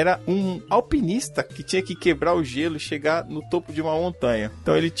novidade. Era um alpinista que tinha que quebrar o gelo e chegar no topo de uma montanha.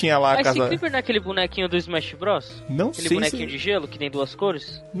 Então ele tinha lá a Ice casa... Climber não é aquele bonequinho do Smash Bros? Não Aquele sei bonequinho de gelo que tem duas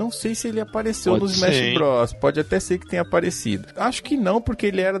cores? Não sei se ele apareceu Pode no Smash ser, Bros. Pode até ser que tenha aparecido. Acho que não, porque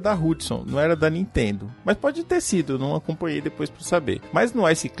ele era da Hudson, não era da Nintendo. Mas pode ter sido, eu não acompanhei depois pra saber. Mas no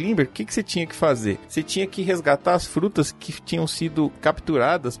Ice Climber, o que você tinha que fazer? Você tinha que resgatar as frutas que tinham sido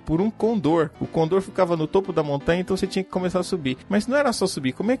capturadas por um condor. O condor ficava no topo da montanha, então você tinha que começar a subir. Mas não era só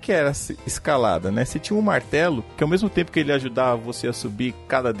subir, como é que era a escalada, né? Você tinha um martelo, que ao mesmo tempo que ele ajudava você a subir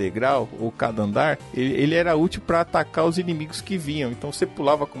cada degrau ou cada andar, ele era útil para atacar os inimigos que vinham. Então você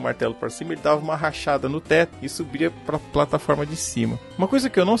pulava com o martelo para cima, ele dava uma rachada no teto e subia para a plataforma de cima. Uma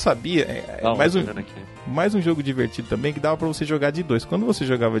coisa que eu não sabia, mais um jogo divertido também, que dava para você jogar de dois. Quando você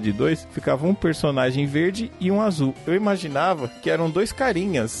jogava de dois, ficava um personagem verde e um azul. Eu imaginava que eram dois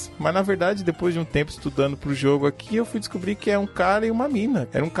carinhas, mas na verdade, depois de um tempo estudando pro jogo aqui, eu fui descobrir que é um cara e uma mina.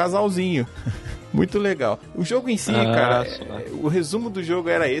 Era um casalzinho. Muito legal. O jogo em si, cara, o resumo do jogo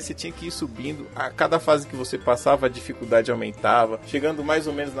era esse, você tinha que ir subindo. A cada fase que você passava, a dificuldade aumentava. Chegando mais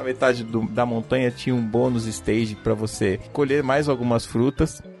ou menos na metade da montanha, tinha um bônus stage pra você colher mais algumas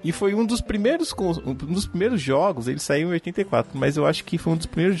frutas. E foi um dos primeiros jogos, ele saiu em 84, mas eu acho que foi um dos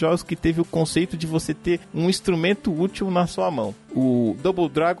primeiros jogos que teve o conceito de você ter um instrumento útil na sua mão. O Double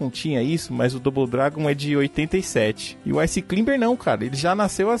Dragon tinha isso, mas o Double Dragon é de 87. E o Ice Climber não, cara, ele já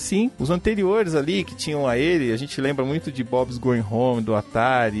nasceu assim. Os anteriores ali que tinham a ele, a gente lembra muito de Bob's Going Home, do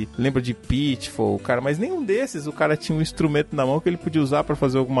Atari, lembra de Pitfall, cara, mas nenhum desses o cara tinha um instrumento na mão que ele podia usar pra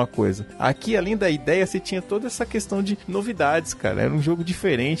fazer alguma coisa. Aqui, além da ideia, você tinha toda essa questão de novidades, cara. Era um jogo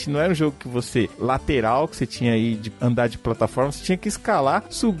diferente, não era um jogo que você, lateral, que você tinha aí de andar de plataforma, você tinha que escalar,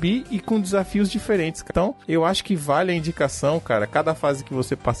 subir e com desafios diferentes. Então, eu acho que vale a indicação, cara. Cada fase que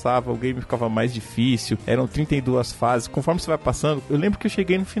você passava, o game ficava mais difícil, eram 32 fases. Conforme você vai passando, eu lembro que eu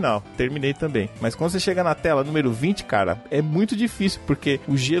cheguei no final, terminei também. Mas quando você chega na tela número 20, cara, é muito difícil, porque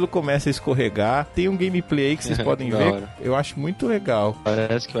o gelo começa a escorregar, tem um gameplay aí que vocês podem ver, hora. Eu acho muito legal.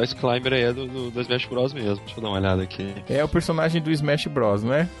 Parece que o Ice Climber aí é do Smash Bros mesmo, deixa eu dar uma olhada aqui. É o personagem do Smash Bros,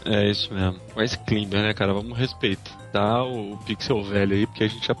 não é? É isso mesmo. O Ice Climber, né, cara, vamos respeitar o Pixel velho aí, porque a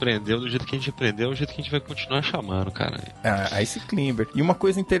gente aprendeu do jeito que a gente aprendeu, é o jeito que a gente vai continuar chamando, cara. Ice Climber. E uma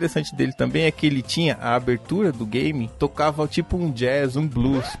coisa interessante dele também é que ele tinha a abertura do game, tocava tipo um jazz, um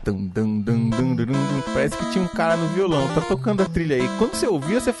blues. Parece que tinha um cara no violão, tá tocando a trilha aí. Quando você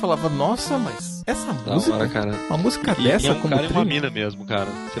ouvia, você falava, nossa, mas essa música, hora, cara. Uma música e dessa é um como cara trilha? e uma mina mesmo, cara.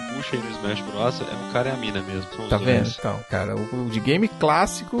 Você puxa aí no Smash Bros, é um cara e a mina mesmo. Tá vendo? Então, cara, o de game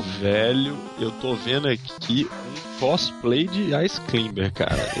clássico. Velho, eu tô vendo aqui um cosplay de Ice Climber,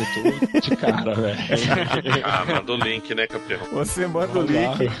 cara. Eu tô de cara, velho. Manda o link, né, campeão? Você manda o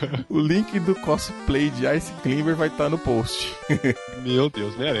link. O link do cosplay de Ice Climber vai estar no post. Meu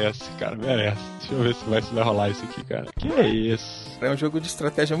Deus, merece, cara, merece. Deixa eu ver se vai rolar isso aqui, cara. Que é isso? É um jogo de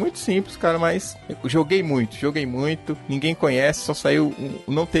estratégia muito simples, cara, mas eu joguei muito. Ninguém conhece, só saiu.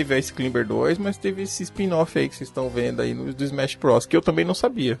 Não teve a Ice Climber 2, mas teve esse spin-off aí que vocês estão vendo aí do Smash Bros, que eu também não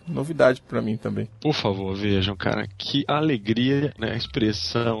sabia. Novidade pra mim também. Por favor, vejam, cara, que alegria, né? A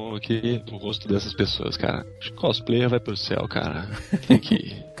expressão aqui no rosto dessas pessoas, cara. O cosplayer vai pro céu, cara. Tem que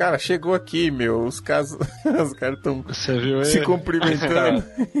ir. Cara, chegou aqui, meu. Os caras estão se aí? cumprimentando.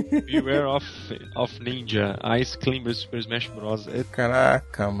 Beware of Ninja, Ice Climber Super Smash Bros.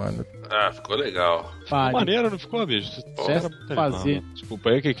 Caraca, mano. Ah, ficou legal. Pare. Maneiro, não ficou, bicho? Excesso do que fazer. Desculpa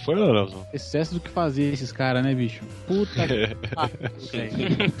aí, o que foi, Leozão? Excesso do que fazer esses caras, né, bicho? Puta que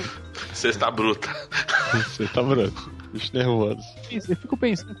pariu. Você está bruta. Você tá bruto. Bicho nervoso. Eu fico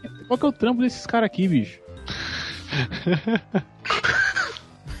pensando, qual que é o trampo desses caras aqui, bicho?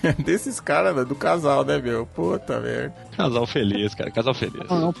 Desses caras, do casal, né, meu? Puta merda. Casal feliz, cara. Casal feliz.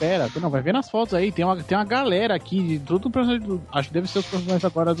 Não, pera. Não, vai ver nas fotos aí. Tem uma galera aqui de todo o personagem. Acho que deve ser os personagens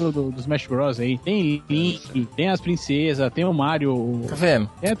agora do Smash Bros. Aí. Tem Link, tem as princesas, tem o Mario. Tá vendo?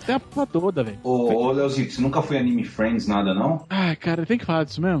 Tem a porra toda, velho. Ô, Leozito, você nunca foi Anime Friends, nada, não? Ai, cara, tem que falar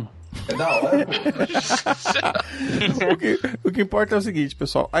disso mesmo? É da hora, pô. O que importa é o seguinte,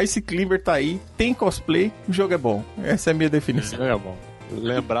 pessoal. Ice Climber tá aí, tem cosplay, o jogo é bom. Essa é a minha definição. É bom.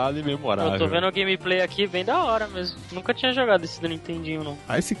 Lembrado e memorável. Eu tô vendo o gameplay aqui, bem da hora mesmo. Nunca tinha jogado esse do Nintendinho, não.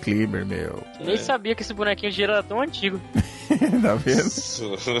 Ice Climber, meu. Nem sabia que esse bonequinho de era tão antigo. Tá vendo?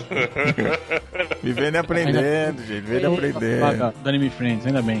 Vivendo e aprendendo, gente. Vivendo e aprendendo. Do Anime Friends,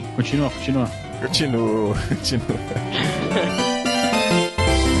 ainda bem. Continua. Continua.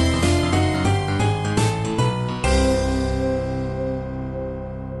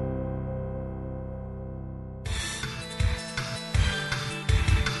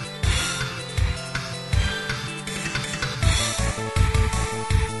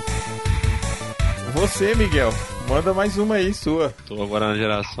 Você, Miguel, manda mais uma aí sua. Tô agora na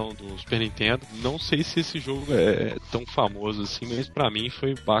geração do Super Nintendo. Não sei se esse jogo é tão famoso assim, mas pra mim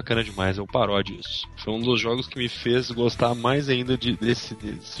foi bacana demais. É o Parodius. Foi um dos jogos que me fez gostar mais ainda desse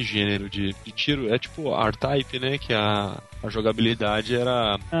gênero de tiro. É tipo R-Type, né? Que a jogabilidade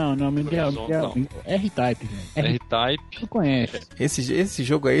era... Não, Miguel, R-Type, velho. R-Type. Tu conhece. Esse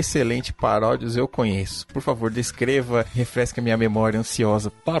jogo é excelente, Parodius, eu conheço. Por favor, descreva, refresca minha memória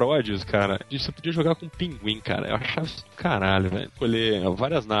ansiosa. Parodius, cara, você podia jogar com pinguim, cara. Eu achava isso do caralho, velho. Escolher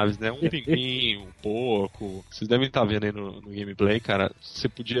várias naves, né? Um pinguim, um porco. Vocês devem estar vendo aí no gameplay, cara. Você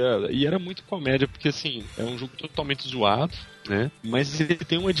podia... E era muito comédia, porque, assim, é um jogo totalmente zoado, né? Mas ele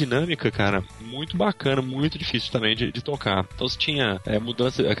tem uma dinâmica, cara, muito bacana, muito difícil também de tocar. Então você tinha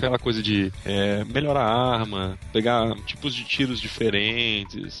mudança, aquela coisa de melhorar a arma, pegar tipos de tiros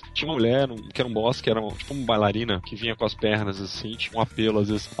diferentes. Tinha uma mulher que era um boss, que era tipo uma bailarina, que vinha com as pernas assim, tinha um apelo às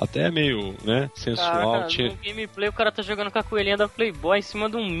vezes até meio, né, sensual. Caraca, no gameplay o cara tá jogando com a coelhinha da Playboy em cima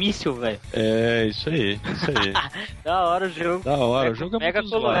de um míssil, velho. É, isso aí. Da hora o jogo. Da hora, o jogo é mega muito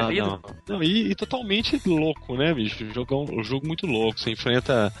zoado. colorido. Não, e totalmente louco, né, bicho? O jogo muito louco, você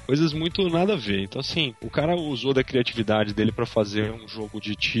enfrenta coisas muito nada a ver. Então, assim, o cara usou da criatividade dele pra fazer um jogo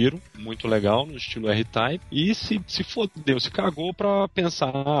de tiro muito legal, no estilo R-Type, e se fodeu, se cagou pra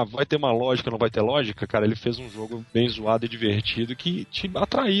pensar, vai ter uma lógica, não vai ter lógica, cara, ele fez um jogo bem zoado e divertido que te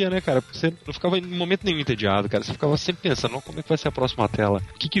atraía, né, cara? Você não ficava em momento nenhum entediado, cara, você ficava sempre pensando, como é que vai ser a próxima tela?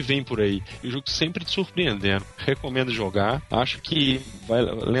 O que vem por aí? E o jogo sempre te surpreendendo. Recomendo jogar. Acho que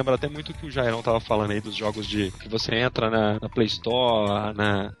lembra até muito o que o Jairão tava falando aí dos jogos que você entra na Play Store,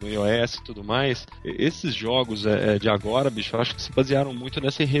 no iOS e tudo mais. Esses jogos de agora, bicho, eu acho que se basearam muito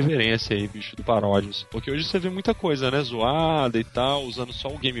nessa irreverência aí, bicho, do Parodius. Porque hoje você vê muita coisa, né, zoada e tal, usando só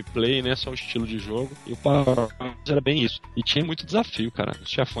o gameplay, né, só o estilo de jogo. E o Parodius era bem isso. E tinha muito desafio, cara. Os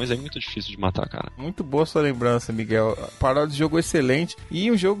chefões é muito difícil de matar, cara. Muito boa sua lembrança, Miguel. Parodius jogo excelente e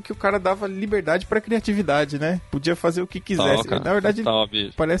um jogo que o cara dava liberdade pra criatividade, né? Podia fazer o que quisesse. Cara, na verdade,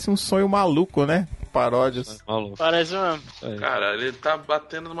 parece um sonho maluco, né? Parodius. Parece mesmo. Cara, ele tá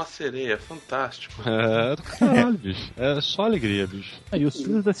batendo numa sereia, fantástico. É do caralho, bicho. É só alegria, bicho. E os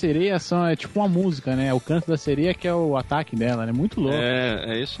filhos da sereia é tipo uma música, né? O canto da sereia que é o ataque dela, né? Muito louco.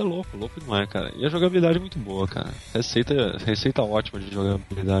 Isso é louco demais, cara. E a jogabilidade é muito boa, cara. Receita ótima de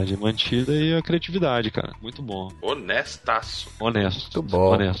jogabilidade mantida e a criatividade, cara. Muito bom. Honestaço. Honesto. Muito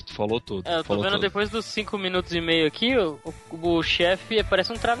bom. Honesto. Falou tudo. Eu tô vendo depois dos 5 minutos e meio aqui, o chefe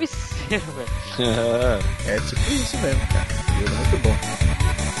parece um travesseiro, velho. É tipo isso mesmo, cara. É muito bom.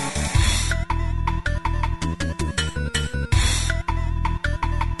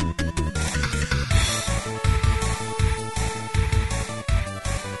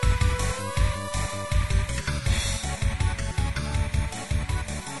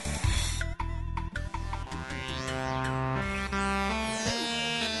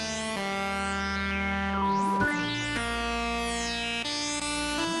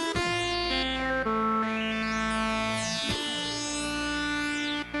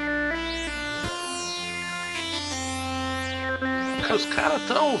 Os caras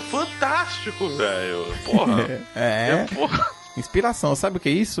tão fantásticos, velho. Porra. Porra. Inspiração, sabe o que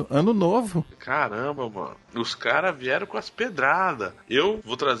é isso? Ano novo. Caramba, mano. Os caras vieram com as pedradas. Eu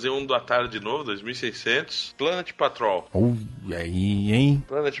vou trazer um do Atari de novo, 2600. Planet Patrol. E aí, hein?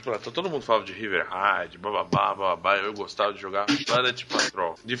 Planet Patrol. Todo mundo falava de River Raid, bababá. Eu gostava de jogar Planet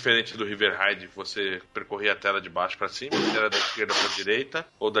Patrol. Diferente do River Raid, você percorria a tela de baixo pra cima, era da esquerda pra direita,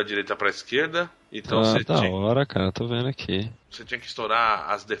 ou da direita pra esquerda. Então você da hora, cara. Tô vendo aqui. Você tinha que estourar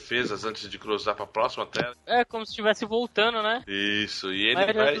as defesas antes de cruzar pra próxima tela. É como se estivesse voltando, né? Isso, e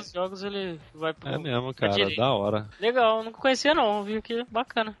ele vai... dos jogos ele vai pro... É mesmo, cara, da hora. Legal, nunca conhecia não, viu que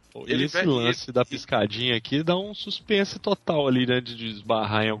bacana. E esse lance da piscadinha aqui dá um suspense total ali, né, de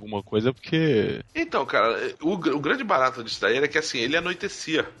esbarrar em alguma coisa, porque... Então, cara, o grande barato disso daí era que, assim, ele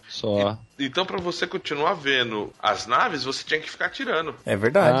anoitecia. Só. Então, pra você continuar vendo as naves, você tinha que ficar atirando. É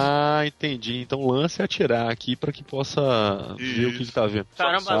verdade. Ah, entendi. Então o lance é atirar aqui pra que possa ver o que tá vendo.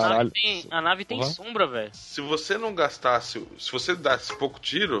 Caramba, a nave tem sombra, velho. Se você não gastasse... Se você desse pouco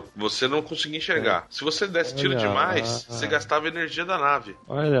tiro, você não conseguia enxergar. Se você desse tiro demais, você gastava a energia da nave.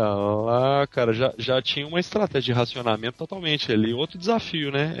 Olha lá, cara, já tinha uma estratégia de racionamento totalmente ali. Outro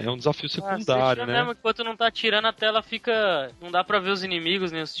desafio, né? É um desafio secundário, né? Mesmo, enquanto não tá atirando, a tela fica... Não dá pra ver os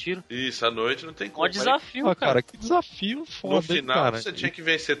inimigos nem os tiros. Isso, à noite não tem como. Ó, desafio, cara. Que desafio foda. No final, cara, você tinha que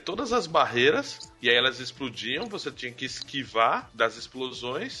vencer todas as barreiras, e aí elas explodiam, você tinha que esquivar das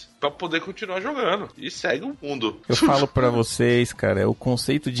explosões pra poder continuar jogando. E segue o mundo. Eu falo pra vocês, cara, o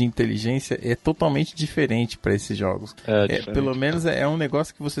conceito de inteligência é totalmente diferente pra esses jogos. Pelo menos é um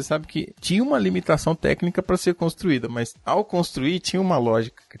negócio que você sabe que tinha uma limitação técnica pra ser construída, mas ao construir tinha uma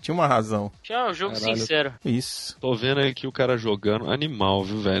lógica, tinha uma razão. Tinha um jogo sincero. Isso. Tô vendo aqui o cara jogando animal,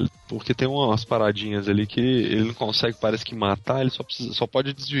 viu, velho? Porque tem umas paradinhas ali que ele não consegue, parece que matar, ele só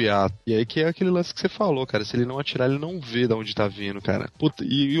pode desviar. E aí que é aquele lance que você falou, cara. Se ele não atirar, ele não vê de onde tá vindo, cara. Puta,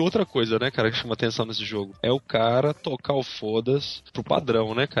 e outra coisa, né, cara, que chama atenção nesse jogo, é o cara tocar o foda-se pro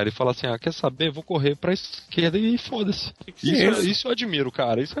padrão, né, cara? E falar assim, quer saber? Vou correr pra esquerda e foda-se. Isso eu admiro,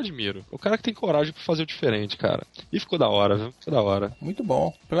 cara. Isso eu admiro. O cara que tem coragem pra fazer o diferente, cara. E ficou da hora, viu? Ficou da hora. Muito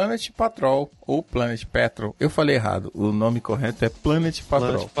bom. Planet Patrol, ou Planet Patrol. Eu falei errado. O nome correto é Planet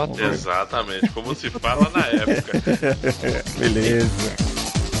Patrol. Exatamente, como se fala na época. Beleza.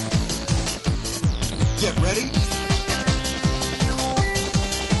 Get ready.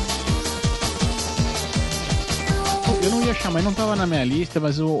 Eu não ia chamar, não tava na minha lista,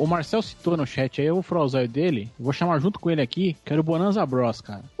 mas o Marcel citou no chat aí, eu vou furar o zóio dele, vou chamar junto com ele aqui, que era o Bonanza Bros,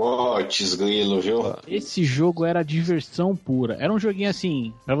 cara. Putz, grilo, viu? Esse jogo era diversão pura. Era um joguinho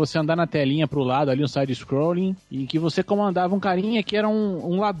assim, pra você andar na telinha pro lado, ali um side-scrolling, e que você comandava um carinha que era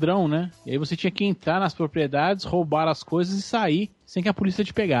um ladrão, né? E aí você tinha que entrar nas propriedades, roubar as coisas e sair sem que a polícia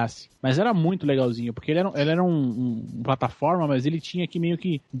te pegasse. Mas era muito legalzinho, porque ele era um plataforma, mas ele tinha aqui meio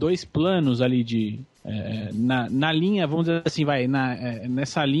que 2 planos ali de... na linha, vamos dizer assim,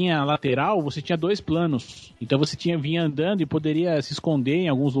 nessa linha lateral, você tinha 2 planos. Então você vinha andando e poderia se esconder em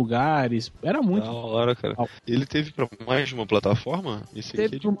alguns lugares. Era muito... Da hora, cara. Ele teve pra mais de uma plataforma?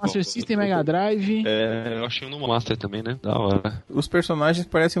 Teve pro Master System, Mega Drive. Eu achei no Master também, né? Da hora. Os personagens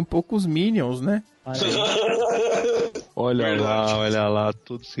parecem um pouco os Minions, né? Olha lá,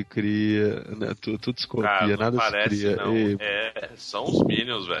 tudo se cria, né? Tudo se copia, cara, nada parece, se cria. não. São os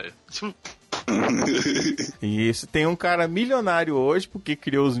Minions, velho. Isso, tem um cara milionário hoje porque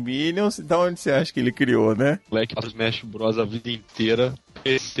criou os Minions. Da onde você acha que ele criou, né? O moleque do Smash Bros a vida inteira,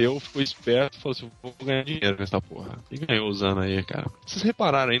 cresceu, ficou esperto e falou assim, vou ganhar dinheiro com essa porra. E ganhou usando aí, cara. Vocês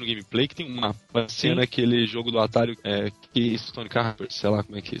repararam aí no gameplay que tem uma cena, aquele jogo do Atari, que Stone Carver, sei lá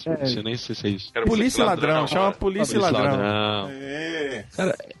como é que é isso. Eu nem sei se é isso. Polícia e ladrão, chama Polícia e ladrão.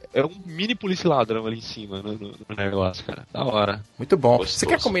 Cara, é um mini polícia ladrão ali em cima, no negócio, cara. Da hora. Muito bom. Gostoso. Você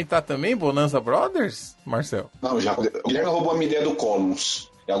quer comentar também Bonanza Brothers, Marcel? Não, já. O Guilherme roubou a minha ideia do Columns.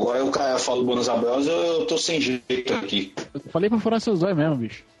 E agora o cara fala do Bonanza Bros, eu tô sem jeito aqui. Eu falei pra furar seus olhos mesmo,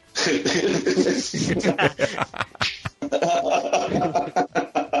 bicho.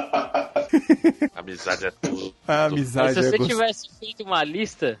 Amizade é tudo. A amizade se você tivesse feito uma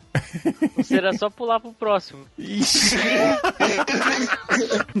lista, você era só pular pro próximo. Ixi.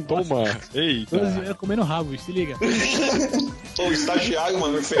 Toma. Eita. Eu comendo rabo, se liga. Sou o estagiário,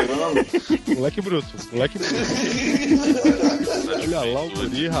 mano, me ferrando. Moleque bruto. Olha lá o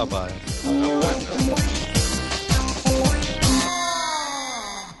guri, rapaz.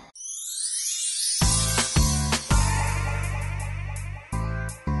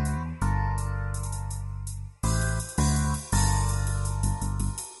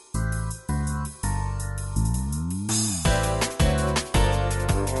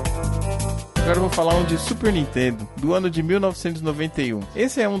 Agora eu vou falar um de Super Nintendo, do ano de 1991.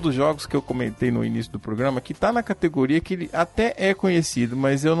 Esse é um dos jogos que eu comentei no início do programa, que tá na categoria que ele até é conhecido,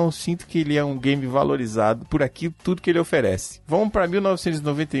 mas eu não sinto que ele é um game valorizado por aqui, tudo que ele oferece. Vamos para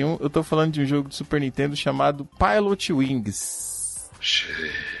 1991, eu tô falando de um jogo de Super Nintendo chamado Pilot Wings.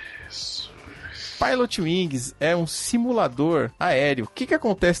 Pilot Wings é um simulador aéreo. O que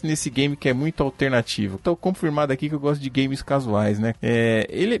acontece nesse game que é muito alternativo? Tô confirmado aqui que eu gosto de games casuais, né?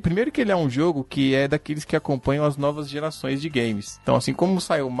 Primeiro que ele é um jogo que é daqueles que acompanham as novas gerações de games. Então, assim como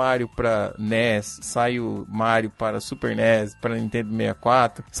saiu o Mario para NES, saiu Mario para Super NES, para Nintendo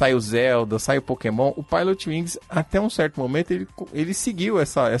 64, saiu Zelda, saiu Pokémon, o Pilot Wings, até um certo momento, ele seguiu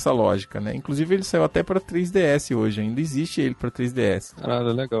essa lógica, né? Inclusive, ele saiu até para 3DS hoje. Ainda existe ele para 3DS.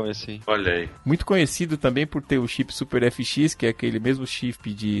 Caralho, legal esse aí. Olha aí. Muito conhecido também por ter o chip Super FX, que é aquele mesmo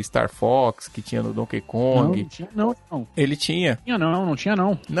chip de Star Fox que tinha no Donkey Kong. Não. Ele tinha? Não tinha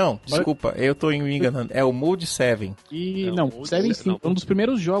não. Não, desculpa, eu tô me enganando. É o Mode 7. O 7 sim. Um dos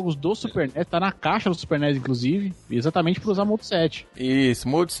primeiros jogos do Super NES, tá na caixa do Super NES, inclusive, exatamente pra usar Mode 7. Isso,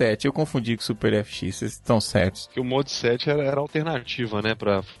 Mode 7. Eu confundi com o Super FX, vocês estão certos. Que o Mode 7 era a alternativa, né,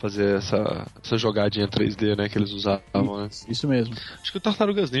 pra fazer essa jogadinha 3D, né, que eles usavam, né? Isso mesmo. Acho que o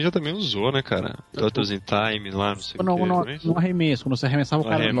Tartarugas Ninja também usou, né, cara? Turtles in Time lá, não sei o que. No arremesso, quando você arremessava o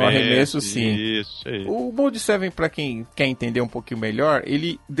cara. No arremesso, sim. Isso aí. O Mode 7, pra quem quer entender um pouquinho melhor,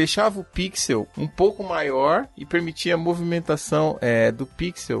 ele deixava o pixel um pouco maior e permitia a movimentação do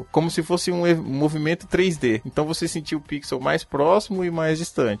pixel como se fosse um movimento 3D. Então você sentia o pixel mais próximo e mais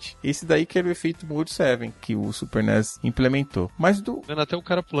distante. Esse daí que era o efeito Mode 7 que o Super NES implementou. Mas vendo até o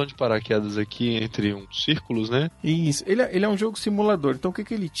cara pulando de paraquedas aqui entre uns círculos, né? Isso. Ele é um jogo simulador. Então o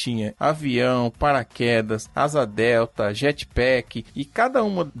que ele tinha? Avião, paraquedas, asa delta, jetpack, e cada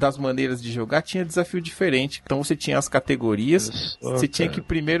uma das maneiras de jogar tinha desafio diferente. Então você tinha as categorias, você tinha que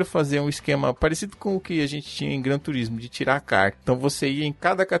primeiro fazer um esquema parecido com o que a gente tinha em Gran Turismo, de tirar a carta. Então você ia em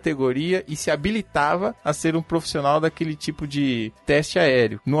cada categoria e se habilitava a ser um profissional daquele tipo de teste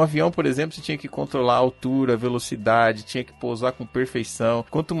aéreo. No avião, por exemplo, você tinha que controlar a altura, a velocidade, tinha que pousar com perfeição.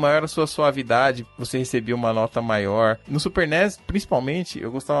 Quanto maior a sua suavidade, você recebia uma nota maior. No Super NES, principalmente,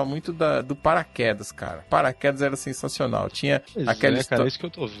 eu gostava muito do paraquedas, cara. Paraquedas era sensacional. Tinha aquela cara, isso que eu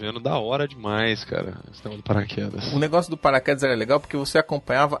tô vendo, da hora demais, cara, esse negócio do paraquedas. O negócio do paraquedas era legal porque você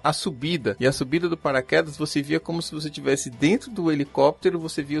acompanhava a subida, e a subida do paraquedas você via como se você estivesse dentro do helicóptero,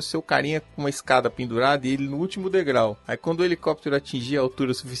 você via o seu carinha com uma escada pendurada e ele no último degrau. Aí quando o helicóptero atingia a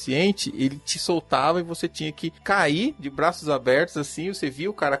altura suficiente, ele te soltava e você tinha que cair de braços abertos, assim, você via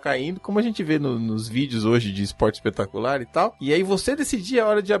o cara caindo, como a gente vê nos vídeos hoje de esporte espetacular e tal, e aí você decidia a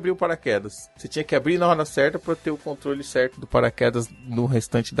hora de abrir o paraquedas. Você tinha que abrir na hora certa para ter o controle certo do paraquedas no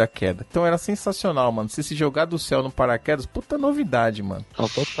restante da queda. Então era sensacional, mano. Você se jogar do céu no paraquedas, puta novidade, mano.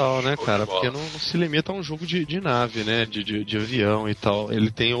 Total, né, cara? Porque não se limita a um jogo de nave, né? De avião e tal.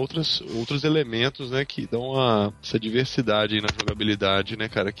 Ele tem outros elementos, né? Que dão essa diversidade aí na jogabilidade, né,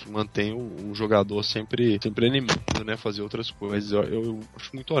 cara? Que mantém o jogador sempre animado, né? Fazer outras coisas. Eu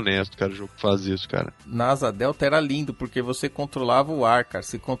acho muito honesto, cara, o jogo que faz isso, cara. Na Asa Delta era lindo, porque você controlava o ar, cara.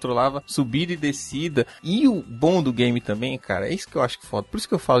 Você controlava subida e descida. E o bom do game também, cara, é isso que eu acho que foda. Por isso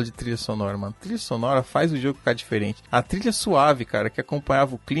que eu falo de trilha sonora, mano. Trilha sonora faz o jogo ficar diferente. A trilha suave, cara, que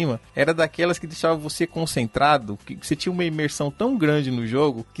acompanhava o clima, era daquelas que deixava você concentrado, que você tinha uma imersão tão grande no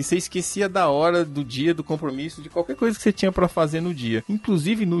jogo, que você esquecia da hora, do dia, do compromisso, de qualquer coisa que você tinha pra fazer no dia.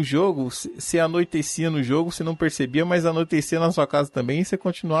 Inclusive no jogo, você anoitecia no jogo, você não percebia, mas anoitecia na sua casa também e você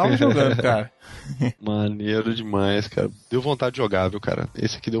continuava jogando, cara. Maneiro demais, cara. Deu vontade de jogar, viu, cara?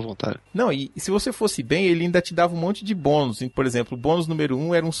 Esse aqui deu vontade. Não, e se você fosse bem, ele ainda te dava um monte de bônus. Por exemplo, o bônus número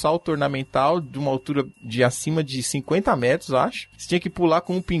 1 era um salto ornamental de uma altura de acima de 50 metros, acho. Você tinha que pular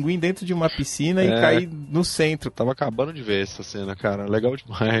com um pinguim dentro de uma piscina e cair no centro. Tava acabando de ver essa cena, cara. Legal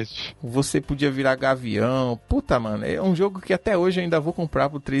demais. Você podia virar gavião. Puta, mano, é um jogo que até hoje eu ainda vou comprar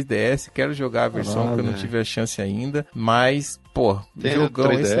pro 3DS. Quero jogar a versão que eu não tive a chance ainda, mas... Pô, tem jogão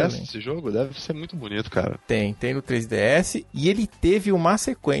 3DS excelente. Esse jogo deve ser muito bonito, cara. Tem no 3DS e ele teve uma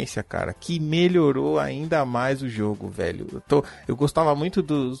sequência, cara, que melhorou ainda mais o jogo, velho. Eu gostava muito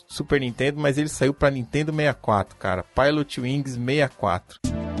do Super Nintendo, mas ele saiu pra Nintendo 64, cara. Pilot Wings 64.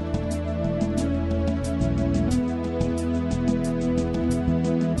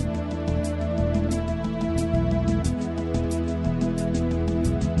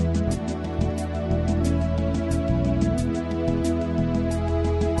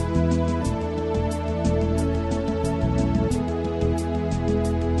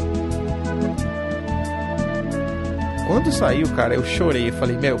 Quando saiu, cara, eu chorei. Eu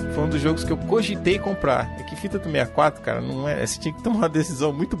falei, foi um dos jogos que eu cogitei comprar. É que fita do 64, cara, não é. Você tinha que tomar uma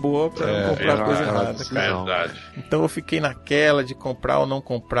decisão muito boa pra não comprar coisa errada, cara. Verdade. Então eu fiquei naquela de comprar ou não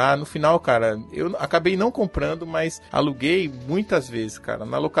comprar. No final, cara, eu acabei não comprando, mas aluguei muitas vezes, cara,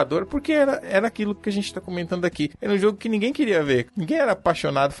 na locadora, porque era aquilo que a gente tá comentando aqui. Era um jogo que ninguém queria ver. Ninguém era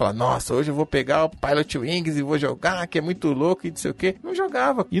apaixonado, falar, nossa, hoje eu vou pegar o Pilot Wings e vou jogar, que é muito louco e não sei o quê. Não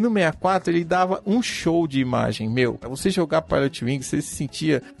jogava. E no 64 ele dava um show de imagem, Você jogar Pilot Wings, você se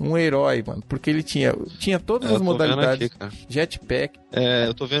sentia um herói, mano, porque ele tinha todas as modalidades. Aqui, jetpack.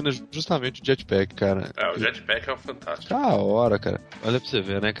 Eu tô vendo justamente o jetpack, cara. O jetpack é fantástico. Da hora, cara. Olha pra você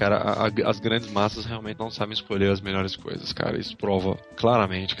ver, né, cara, as grandes massas realmente não sabem escolher as melhores coisas, cara. Isso prova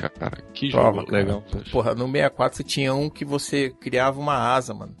claramente, cara. Que jogo legal. Porra, no 64 você tinha um que você criava uma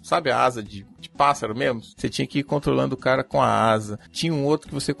asa, mano. Sabe a asa de pássaro mesmo. Você tinha que ir controlando o cara com a asa. Tinha um outro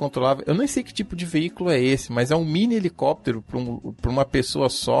que você controlava. Eu nem sei que tipo de veículo é esse, mas é um mini helicóptero pra uma pessoa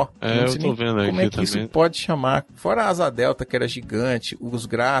só. É, eu tô vendo aqui como é que também. isso pode chamar. Fora a asa delta, que era gigante, os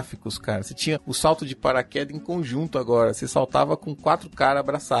gráficos, cara. Você tinha o salto de paraquedas em conjunto agora. Você saltava com 4 caras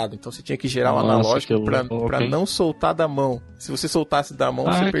abraçados. Então você tinha que gerar um analógico pra não soltar da mão. Se você soltasse da mão,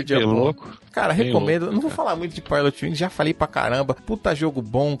 você perdia a mão. Louco. Cara, Bem recomendo. louco, não vou falar muito de Pilot Wings, já falei pra caramba. Puta jogo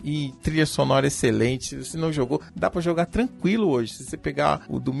bom e trilha sonora excelente. Se você não jogou, dá pra jogar tranquilo hoje. Se você pegar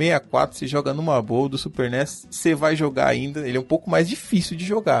o do 64, você joga numa boa. O do Super NES, você vai jogar ainda. Ele é um pouco mais difícil de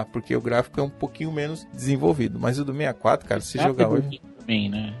jogar, porque o gráfico é um pouquinho menos desenvolvido. Mas o do 64, cara, se você jogar hoje... Também,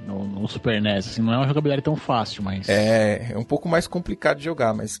 né? No Super NES, assim, não é uma jogabilidade tão fácil, mas... É um pouco mais complicado de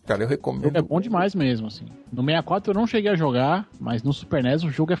jogar, mas, cara, eu recomendo. É bom demais mesmo, assim. No 64 eu não cheguei a jogar, mas no Super NES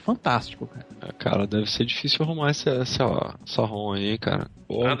o jogo é fantástico, cara. Cara, deve ser difícil arrumar essa ROM aí, cara.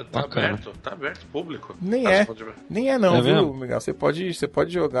 Pô, Nada, tá aberto, público. Nem é não, viu, Miguel? Você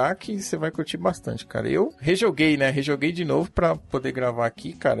pode jogar que você vai curtir bastante, cara. Eu rejoguei, né? Rejoguei de novo pra poder gravar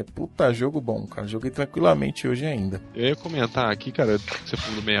aqui, cara. Puta, jogo bom, cara. Joguei tranquilamente hoje ainda. Eu ia comentar aqui, cara, você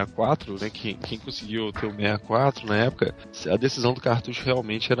falou do 64, né? Quem conseguiu ter o 64 na época, a decisão do cartucho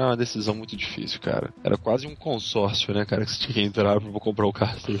realmente era uma decisão muito difícil, cara. Era quase um consórcio, né, cara, que você tinha que entrar pra comprar o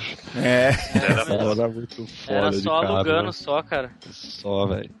cartucho. Era muito foda. Era só de cara, alugando, né? só, cara. Só,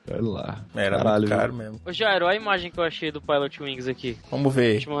 velho. Olha lá. Era caralho, muito caro mesmo. Ô, Jairo, olha a imagem que eu achei do Pilot Wings aqui. Vamos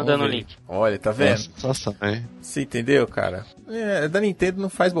ver. Te mandando o link. Olha, tá vendo? Nossa, hein? Você entendeu, cara? Da Nintendo não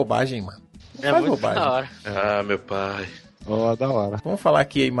faz bobagem, mano. Não É faz muito bobagem. da hora. Ah, meu pai. Ó, da hora. Vamos falar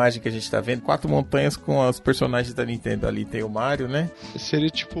aqui a imagem que a gente tá vendo. 4 montanhas com os personagens da Nintendo. Ali tem o Mario, né?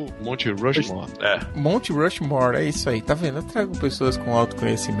 Seria tipo Monte Rushmore. Monte Rushmore, é isso aí. Tá vendo? Eu trago pessoas com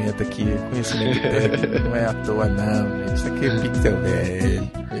autoconhecimento aqui. Conhecimento técnico. Não é à toa, não, gente. Isso aqui é pixel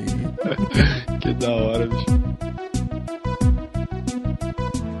velho. Que da hora, bicho.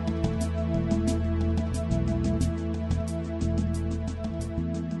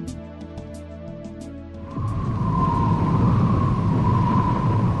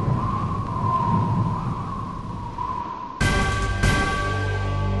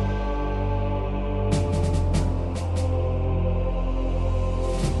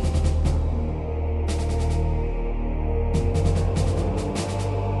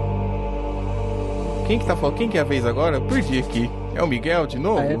 Quem que tá falando? Quem que é a vez agora? Eu perdi aqui. É o Miguel de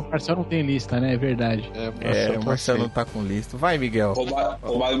novo? O Marcelo não tem lista, né? É verdade. O Marcelo não tá com lista. Vai, Miguel.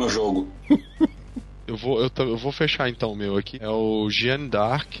 Roubaram meu jogo. Eu vou fechar então o meu aqui. É o Jeanne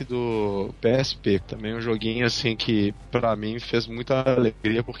d'Arc do PSP. Também um joguinho assim que pra mim fez muita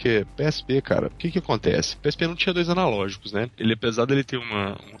alegria, porque PSP, cara, o que acontece? PSP não tinha 2 analógicos, né? Ele, apesar dele ter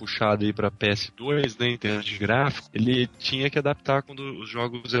uma puxada aí pra PS2, né, em termos de gráfico, ele tinha que adaptar quando os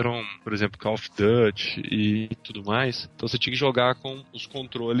jogos eram, por exemplo, Call of Duty e tudo mais. Então você tinha que jogar com os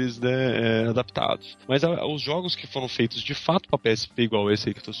controles, né, adaptados. Mas os jogos que foram feitos de fato pra PSP, igual esse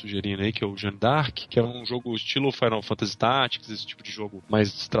aí que eu tô sugerindo aí, que é o Jeanne d'Arc, que é um jogo estilo Final Fantasy Tactics, esse tipo de jogo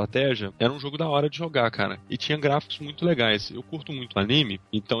mais de estratégia, era um jogo da hora de jogar, cara. E tinha gráficos muito legais. Eu curto muito anime,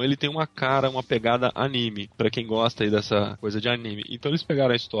 então ele tem uma pegada anime, pra quem gosta aí dessa coisa de anime. Então eles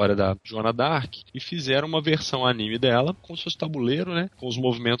pegaram a história da Joana Dark e fizeram uma versão anime dela, com seus tabuleiros, né, com os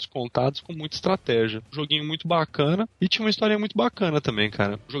movimentos contados, com muita estratégia. Um joguinho muito bacana e tinha uma história muito bacana também,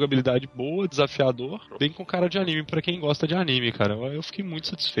 cara. Jogabilidade boa, desafiador, bem com cara de anime, pra quem gosta de anime, cara. Eu fiquei muito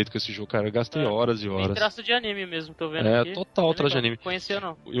satisfeito com esse jogo, cara. Eu gastei horas e horas. Tem traço de anime mesmo, tô vendo aqui. Total traço de anime. Não conhecia,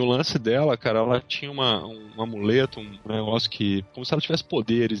 não. E o lance dela, cara, ela tinha um amuleto, um negócio que... como se ela tivesse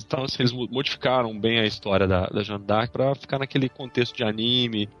poderes. Então, assim, eles modificaram bem a história da Jeanne d'Arc pra ficar naquele contexto de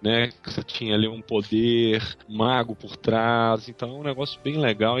anime, né? Que você tinha ali um poder, um mago por trás. Então, é um negócio bem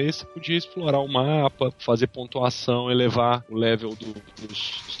legal. E aí você podia explorar o mapa, fazer pontuação, elevar o level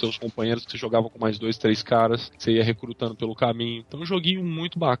dos teus companheiros, que você jogava com mais 2, 3 caras. Você ia recrutando pelo caminho. Então, um joguinho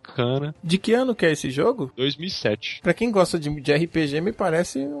muito bacana. De que ano que é esse jogo? 2007. Pra quem gosta de RPG, me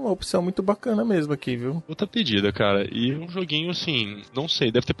parece uma opção muito bacana mesmo aqui, viu? Outra pedida, cara. E um joguinho, assim, não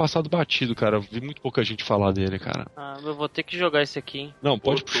sei, deve ter passado batido, cara. Vi muito pouca gente falar dele, cara. Eu vou ter que jogar esse aqui, hein? Não,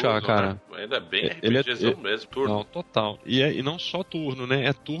 pode puxar, turno, cara. Né? Ainda bem RPGzão mesmo, turno. Não, total. E não só turno, né?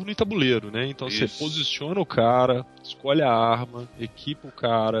 É turno e tabuleiro, né? Então Isso. você posiciona o cara, escolhe a arma, equipa o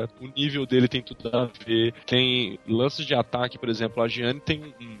cara, o nível dele tem tudo a ver. Tem lances de ataque, por exemplo, a Gianni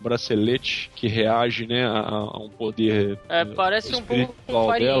tem um bracelete que reage, né, a um poder. Parece um pouco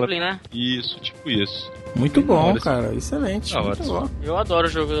com Fire Emblem, né? Isso, tipo isso. Muito bom, cara. Excelente. Da muito hora. bom. Eu adoro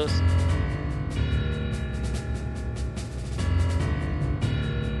jogos assim.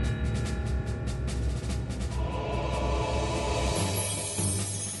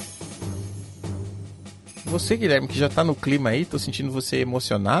 Você, Guilherme, que já tá no clima aí, tô sentindo você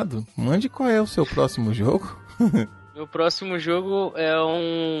emocionado, mande qual é o seu próximo jogo. Meu próximo jogo é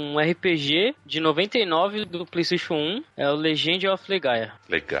um RPG de 99 do PlayStation 1, é o Legend of Legaia.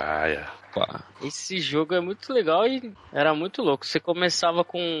 Legaia. Esse jogo é muito legal e era muito louco. Você começava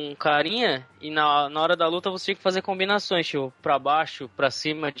com um carinha e na hora da luta você tinha que fazer combinações, tipo, pra baixo, pra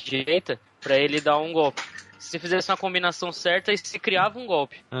cima, direita, pra ele dar um golpe. Se você fizesse uma combinação certa, você criava um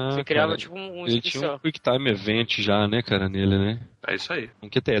golpe. Você criava, cara, tipo, um ele especial. tinha um Quick Time Event já, né, cara, nele, né? É isso aí. Um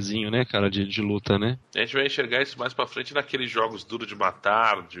QTzinho, né, cara, de luta, né? A gente vai enxergar isso mais pra frente naqueles jogos duros de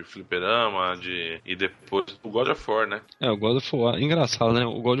matar, de fliperama, e depois o God of War, né? O God of War, engraçado, né?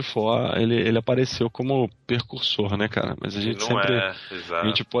 O God of War, ele apareceu como precursor, né, cara? Mas a gente a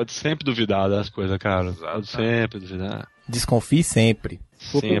gente pode sempre duvidar das coisas, cara. Exato. Pode sempre duvidar. Desconfie sempre.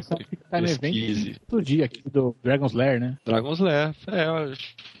 Sempre. Pesquise. Todo dia aqui do Dragon's Lair, né? Dragon's Lair. A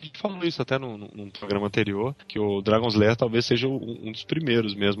gente falou isso até num programa anterior, que o Dragon's Lair talvez seja um dos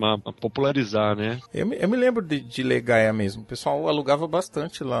primeiros mesmo a popularizar, né? Eu me lembro de Legaia mesmo. O pessoal alugava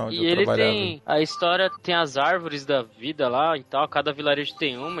bastante lá onde eu trabalhava. E ele tem... A história tem as árvores da vida lá e tal. Cada vilarejo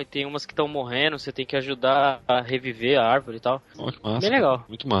tem uma e tem umas que estão morrendo. Você tem que ajudar a reviver a árvore e tal. Oh, que massa. Bem legal.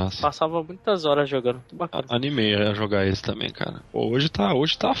 Muito massa. Passava muitas horas jogando. Muito bacana. Animei a jogar esse também, cara. Pô, hoje tá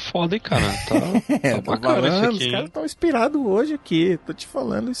foda, hein, cara. Tá bacana isso aqui. Os caras estão inspirados hoje aqui. Tô te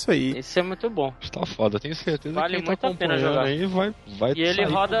falando isso aí. Esse é muito bom. Tá foda. Tenho certeza vale que quem muito tá a pena jogar. Aí vai e ele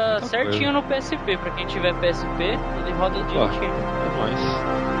roda certinho no PSP. Pra quem tiver PSP, ele roda direitinho. É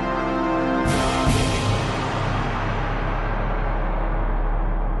nóis.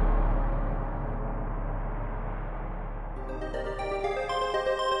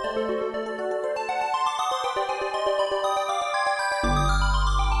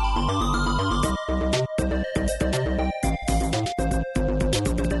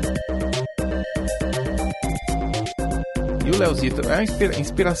 Leozito, a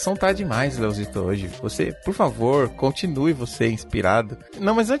inspiração tá demais, Leozito, hoje. Você, por favor, continue você inspirado.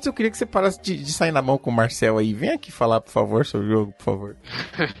 Não, mas antes eu queria que você parasse de sair na mão com o Marcel aí. Vem aqui falar, por favor, sobre o jogo, por favor.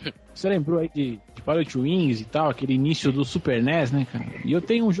 Você lembrou aí de Pilot Wings e tal, aquele início do Super NES, né, cara? E eu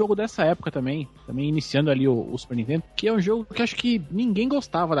tenho um jogo dessa época também iniciando ali o Super Nintendo, que é um jogo que acho que ninguém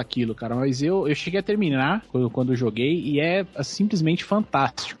gostava daquilo, cara, mas eu cheguei a terminar quando eu joguei e é simplesmente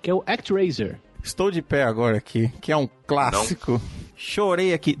fantástico, que é o ActRaiser. Estou de pé agora aqui, que é um clássico. Não.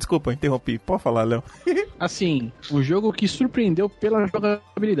 Chorei aqui. Desculpa, interrompi. Pode falar, Léo. Assim, um jogo que surpreendeu pela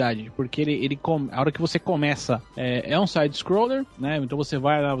jogabilidade, porque a hora que você começa, é um side-scroller, né? Então você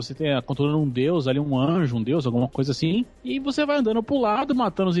vai lá, você tem controlando um deus ali, um anjo, um deus, alguma coisa assim, e você vai andando pro lado,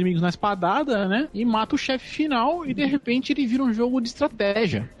 matando os inimigos na espadada, né? E mata o chefe final, e de repente ele vira um jogo de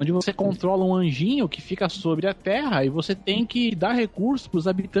estratégia, onde você controla um anjinho que fica sobre a terra, e você tem que dar recursos pros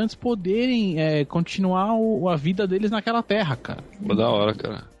habitantes poderem continuar a vida deles naquela terra, cara. Da hora,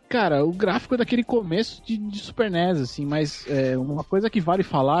 cara. Cara, o gráfico é daquele começo de Super NES, assim, mas uma coisa que vale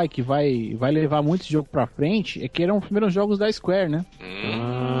falar e que vai levar muito esse jogo pra frente é que eram os primeiros jogos da Square, né?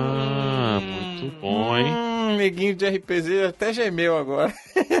 Muito bom, hein? Neguinho de RPG até gemeu agora.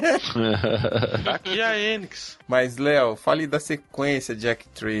 Aqui é a Enix. Mas, Léo, fale da sequência de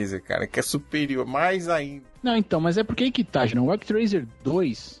ActRaiser, cara, que é superior, mais ainda. Não, então, mas é porque aí que tá, não? O ActRaiser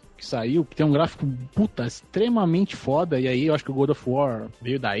 2... que saiu, que tem um gráfico, extremamente foda, e aí eu acho que o God of War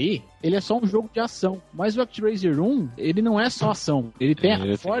veio daí, ele é só um jogo de ação. Mas o ActRaiser 1, ele não é só ação. Ele tem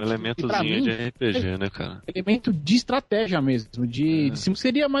um elementozinho de RPG, né, cara? Elemento de estratégia mesmo,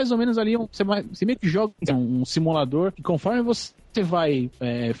 seria mais ou menos ali, você meio que joga um simulador, e conforme você vai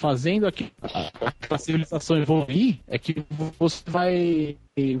fazendo aquela civilização evoluir, é que você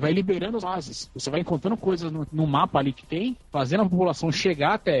vai liberando as fases. Você vai encontrando coisas no mapa ali que tem, fazendo a população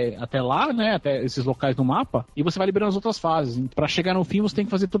chegar até lá, né, até esses locais no mapa, e você vai liberando as outras fases. Pra chegar no fim, você tem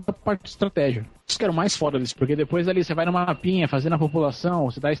que fazer toda a parte de estratégia. Isso que era o mais foda disso, porque depois ali você vai no mapinha, fazendo a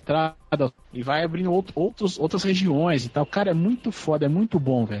população, você dá a estrada, e vai abrindo outras regiões e tal. Cara, é muito foda, é muito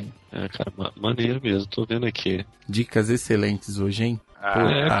bom, velho. Cara, maneiro mesmo, tô vendo aqui. Dicas excelentes hoje, hein?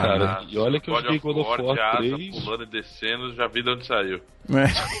 Cara, e olha que eu joguei God of War 3... pulando e descendo, já vi de onde saiu.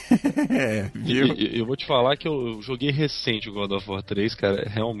 Viu? Eu vou te falar que eu joguei recente o God of War 3, cara,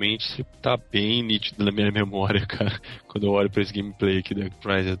 realmente tá bem nítido na minha memória, cara, quando eu olho pra esse gameplay aqui do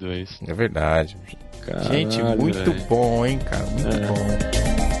ActRaiser 2. É verdade. Caralho, gente, muito bom, hein, cara, muito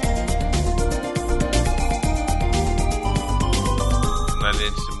bom.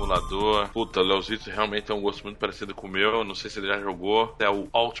 De simulador. Puta, o Leozito realmente tem um gosto muito parecido com o meu. Não sei se ele já jogou. É o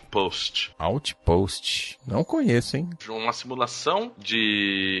Outpost. Outpost? Não conheço, hein? Uma simulação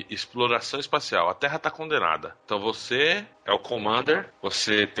de exploração espacial. A Terra tá condenada. Então você é o Commander.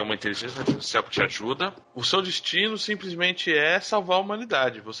 Você tem uma inteligência artificial que te ajuda. O seu destino simplesmente é salvar a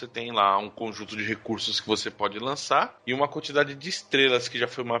humanidade. Você tem lá um conjunto de recursos que você pode lançar e uma quantidade de estrelas que já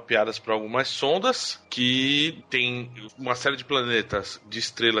foi mapeadas para algumas sondas, que tem uma série de planetas, de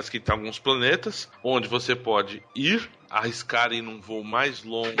estrelas que tem alguns planetas, onde você pode ir, arriscar ir num voo mais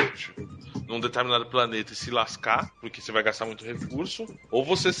longe num determinado planeta e se lascar, porque você vai gastar muito recurso, ou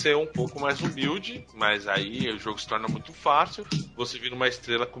você ser um pouco mais humilde, mas aí o jogo se torna muito fácil, você vira uma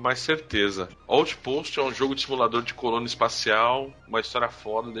estrela com mais certeza. Outpost é um jogo de simulador de colônia espacial, uma história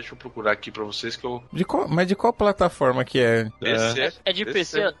foda, deixa eu procurar aqui pra vocês que eu... Mas de qual plataforma que é? É de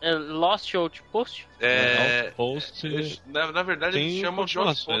PC? É Lost Outpost? Outpost... Na verdade, eles chamam de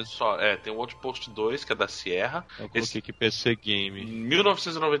Outpost só. Tem o Outpost 2, que é da Sierra. Eu coloquei aqui PC Game.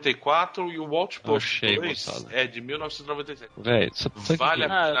 1994 e o Outpost 2 é de 1997. Véi, vale a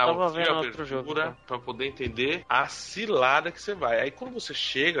pena ouvir a abertura pra poder entender a cilada que você vai. Aí quando você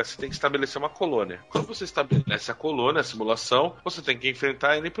chega, você tem que estabelecer uma colônia. Quando você estabelece a colônia, a simulação, você tem que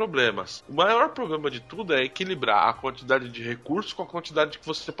enfrentar N problemas. O maior problema de tudo é equilibrar a quantidade de recursos com a quantidade que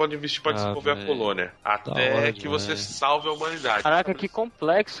você pode investir para desenvolver a colônia. Até que você salve a humanidade. Caraca, que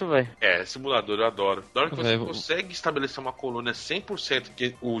complexo, velho. Simulador, eu adoro. Da hora que você consegue estabelecer uma colônia 100%,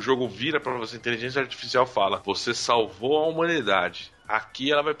 que o jogo vira pra você, a inteligência artificial fala, você salvou a humanidade.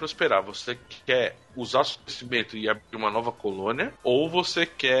 Aqui ela vai prosperar. Você quer usar o seu conhecimento e abrir uma nova colônia, ou você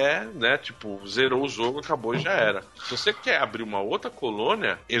quer, né, zerou o jogo, acabou e já era. Se você quer abrir uma outra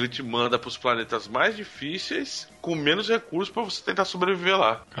colônia, ele te manda pros planetas mais difíceis, com menos recursos pra você tentar sobreviver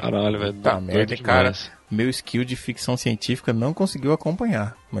lá. Caralho, velho. Tá merda, cara. Meu skill de ficção científica não conseguiu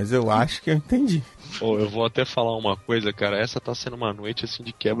acompanhar, mas eu acho que eu entendi. Eu vou até falar uma coisa, cara. Essa tá sendo uma noite, assim,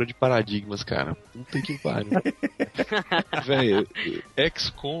 de quebra de paradigmas, cara. Puta que pariu. Velho,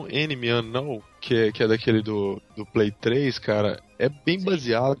 XCOM Enemy Unknown, que é daquele do Play 3, cara, é bem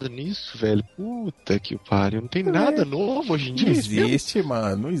baseado nisso, velho. Puta que pariu. Não tem nada novo hoje em dia. Não existe,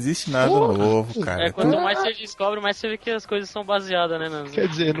 mano. Não existe nada novo, cara. Quanto mais você descobre, mais você vê que as coisas são baseadas, né? Quer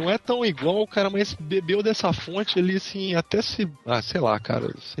dizer, não é tão igual, cara, mas bebeu dessa fonte ali, assim, até se... sei lá,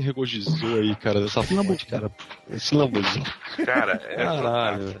 cara, se regozijou aí, cara, dessa fonte, cara. Se lambuzou. Cara,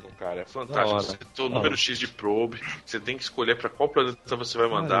 fantástico, cara. É fantástico. Você tem o número X de probe, você tem que escolher pra qual planeta você vai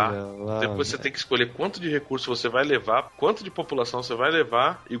mandar. Depois você tem que escolher quanto de recurso você vai levar, quanto de população você vai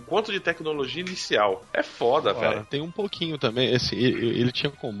levar e quanto de tecnologia inicial. É foda, velho. Tem um pouquinho também. Ele tinha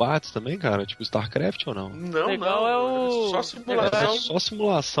combates também, cara? Tipo StarCraft ou não? Não, legal é o... Só simulação. Só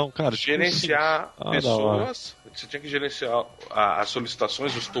simulação, cara. Gerenciar pessoas. Você tinha que gerenciar as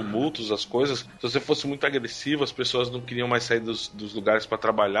solicitações, os tumultos, as coisas. Se você fosse muito agressivo, as pessoas não queriam mais sair dos lugares pra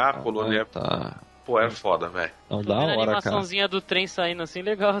trabalhar, a colônia... Pô, é foda, velho. Não dá hora, cara. A animaçãozinha do trem saindo assim,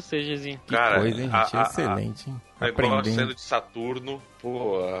 legal, CGzinho. Cara, que coisa, hein, gente? Excelente, hein? É igual a cena de Saturno.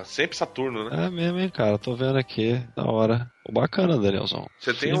 Pô, sempre Saturno, né? É mesmo, hein, cara. Tô vendo aqui. Da hora. Bacana, Danielzão.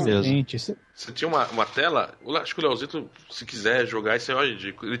 Você tem Você tinha uma tela. Acho que o Leozito, se quiser jogar, isso é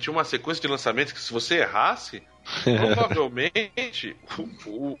ridículo. Ele tinha uma sequência de lançamentos que, se você errasse, provavelmente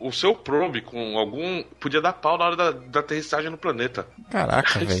o seu probe com algum podia dar pau na hora da aterrissagem no planeta.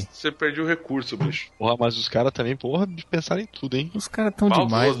 Caraca, velho. Você perdeu o recurso, bicho. Porra, mas os caras também, pensaram em tudo, hein? Os caras tão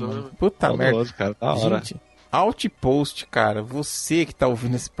demais, mano. Puta merda. Cara, da hora. Gente, Outpost, cara, você que tá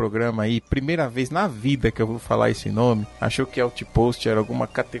ouvindo esse programa aí, primeira vez na vida que eu vou falar esse nome, achou que Outpost era alguma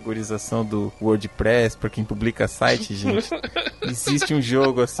categorização do WordPress pra quem publica site, gente? Existe um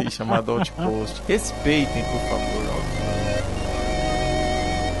jogo assim chamado Outpost. Respeitem, por favor, Outpost.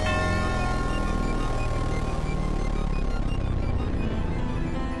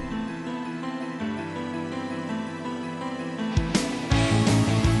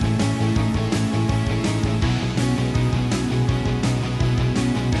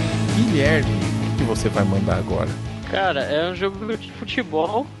 O que você vai mandar agora? Cara, é um jogo de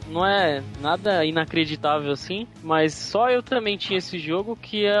futebol, não é nada inacreditável assim, mas só eu também tinha esse jogo,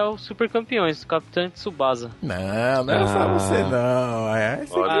 que é o Super Campeões, o Capitão Tsubasa. Não é só você não.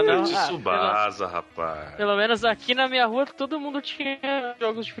 Olha de Tsubasa, rapaz. Pelo menos aqui na minha rua todo mundo tinha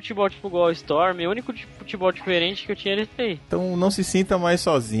jogos de futebol tipo igual Storm, o único de futebol diferente que eu tinha era esse aí. Então não se sinta mais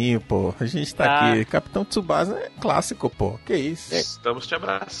sozinho, pô. A gente tá aqui. Capitão Tsubasa é clássico, pô. Que isso? Estamos te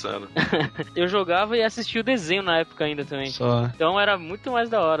abraçando. Eu jogava e assistia o desenho na época ainda também. Só. Então era muito mais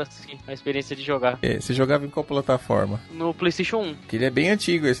da hora, assim, a experiência de jogar. Você jogava em qual plataforma? No PlayStation 1. Que ele é bem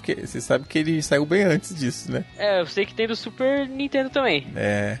antigo, você sabe que ele saiu bem antes disso, né? Eu sei que tem do Super Nintendo também.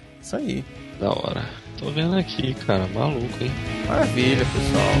 Isso aí. Da hora. Tô vendo aqui, cara, maluco, hein? Maravilha,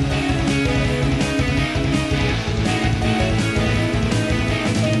 pessoal.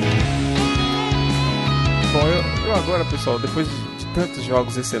 Bom, Eu agora, pessoal, depois de tantos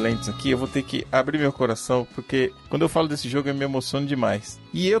jogos excelentes aqui, eu vou ter que abrir meu coração, porque quando eu falo desse jogo eu me emociono demais.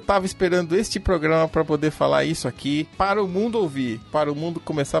 E eu tava esperando este programa para poder falar isso aqui, para o mundo ouvir, para o mundo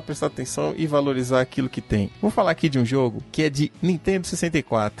começar a prestar atenção e valorizar aquilo que tem. Vou falar aqui de um jogo que é de Nintendo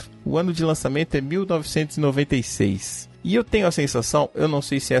 64. O ano de lançamento é 1996. E eu tenho a sensação, eu não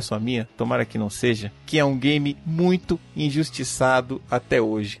sei se é só minha, tomara que não seja, que é um game muito injustiçado até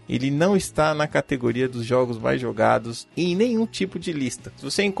hoje. Ele não está na categoria dos jogos mais jogados em nenhum tipo de lista. Se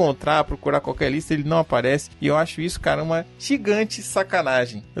você encontrar, procurar qualquer lista, ele não aparece. E eu acho isso, cara, uma gigante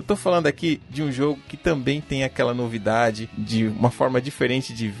sacanagem. Eu tô falando aqui de um jogo que também tem aquela novidade, de uma forma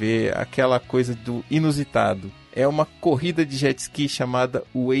diferente de ver, aquela coisa do inusitado. É uma corrida de jet ski chamada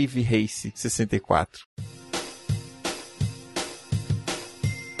Wave Race 64.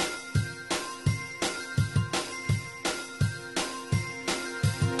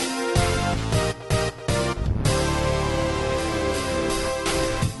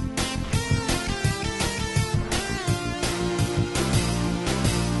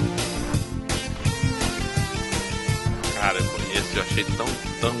 Cara, eu conheço, eu achei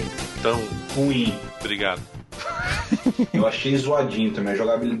tão ruim. Obrigado. Eu achei zoadinho também. A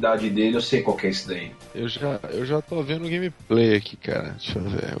jogabilidade dele, eu sei qual que é esse daí. Eu já tô vendo o gameplay aqui, cara. Deixa eu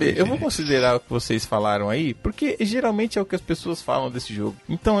ver. Eu vou considerar o que vocês falaram aí, porque geralmente é o que as pessoas falam desse jogo.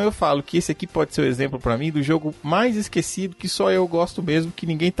 Então eu falo que esse aqui pode ser o exemplo pra mim do jogo mais esquecido, que só eu gosto mesmo, que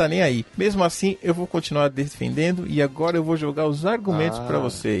ninguém tá nem aí. Mesmo assim, eu vou continuar defendendo e agora eu vou jogar os argumentos pra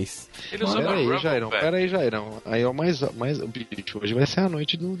vocês. Pera aí, Jairão. Aí é o mais bicho, hoje vai ser a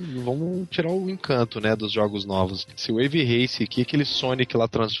noite do... Vamos tirar o encanto, né, dos jogos novos. Se o Wave Race aqui, aquele Sonic lá,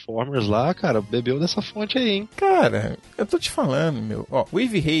 Transformers lá, cara, bebeu dessa fonte aí, hein? Cara, eu tô te falando, meu. Ó,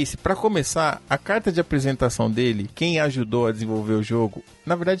 Wave Race, pra começar, a carta de apresentação dele, quem ajudou a desenvolver o jogo,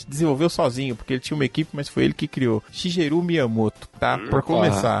 na verdade desenvolveu sozinho, porque ele tinha uma equipe, mas foi ele que criou. Shigeru Miyamoto, tá? Pra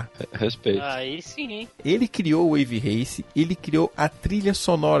começar. Respeito. Aí sim, hein? Ele criou o Wave Race, ele criou a trilha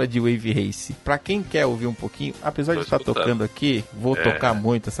sonora de Wave Race. Pra quem quer ouvir um pouquinho, apesar de estar tocando aqui, vou tocar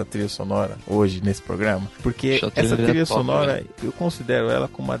muito essa trilha sonora hoje nesse programa, porque essa trilha sonora, eu considero ela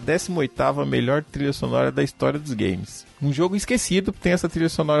como a 18ª melhor trilha sonora da história dos games. Um jogo esquecido tem essa trilha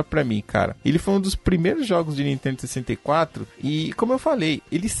sonora pra mim, cara. Ele foi um dos primeiros jogos de Nintendo 64 e, como eu falei,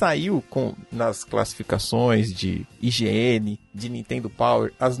 ele saiu nas classificações de IGN, de Nintendo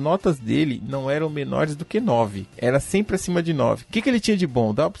Power, as notas dele não eram menores do que 9. Era sempre acima de 9. O que ele tinha de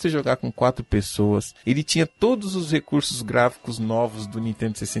bom? Dava pra você jogar com 4 pessoas. Ele tinha todos os recursos gráficos novos do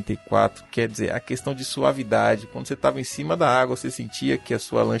Nintendo 64. Quer dizer, a questão de suavidade. Quando você tava em cima da água, você sentia que a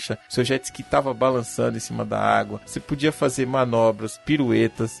sua lancha, seu jet ski tava balançando em cima da água. Você podia fazer manobras,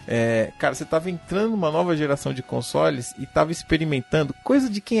 piruetas. Cara, você tava entrando numa nova geração de consoles e tava experimentando coisa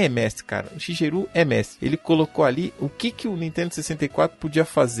de quem é mestre, cara. O Shigeru é mestre. Ele colocou ali o que o Nintendo 64 podia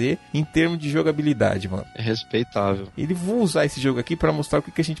fazer em termos de jogabilidade, mano. É respeitável. Ele vou usar esse jogo aqui pra mostrar o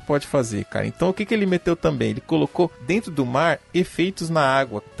que a gente pode fazer, cara. Então o que ele meteu também? Ele colocou dentro do mar efeitos na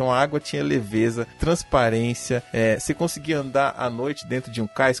água. Então a água tinha leveza, transparência, você conseguia andar à noite dentro de um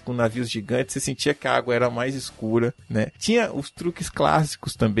cais com navios gigantes, você sentia que a água era mais escura, né? Tinha os truques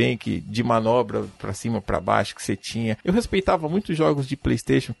clássicos também, de manobra pra cima, pra baixo, que você tinha. Eu respeitava muitos jogos de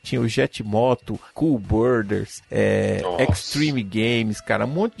PlayStation, tinha o Jet Moto, Cool Borders, Extreme Games, cara, um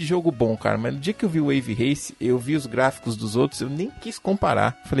monte de jogo bom, cara, mas no dia que eu vi o Wave Race, eu vi os gráficos dos outros, eu nem quis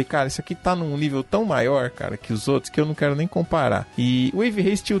comparar. Falei, cara, isso aqui tá num nível tão maior, cara, que os outros, que eu não quero nem comparar. E o Wave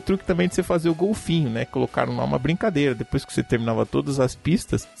Race tinha o truque também de você fazer o golfinho, né? Colocaram lá uma brincadeira. Depois que você terminava todas as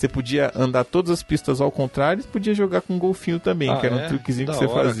pistas, você podia andar todas as pistas ao contrário e podia jogar com um golfinho também, que era um truquezinho que você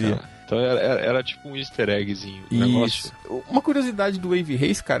fazia. Cara. Então era tipo um easter eggzinho. Isso. Uma curiosidade do Wave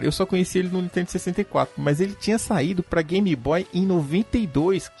Race, cara, eu só conheci ele no Nintendo 64, mas ele tinha saído pra Game Boy em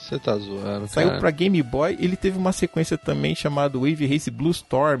 92. Você tá zoando, Saiu cara. pra Game Boy, ele teve uma sequência também chamada Wave Race Blue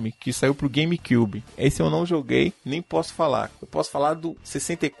Storm, que saiu pro GameCube. Esse eu não joguei, nem posso falar. Eu posso falar do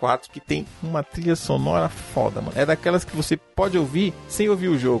 64, que tem uma trilha sonora foda, mano. É daquelas que você pode ouvir sem ouvir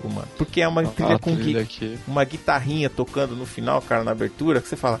o jogo, mano. Porque é uma trilha com uma guitarrinha tocando no final, cara, na abertura, que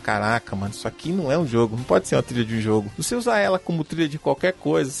você fala, caraca, mano, isso aqui não é um jogo, não pode ser uma trilha de um jogo. Se você usar ela como trilha de qualquer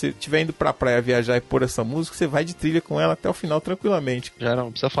coisa, se estiver indo pra praia viajar e pôr essa música, você vai de trilha com ela até o final tranquilamente. Já não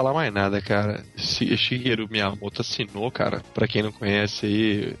precisa falar mais nada, cara. Shigeru Miyamoto assinou, cara, pra quem não conhece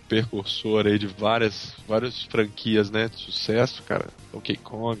aí, precursor aí de várias franquias, né, de sucesso, cara. Donkey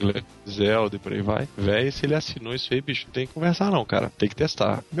Kong, Zelda e por aí vai. Véi, se ele assinou isso aí, bicho, não tem que conversar não, cara. Tem que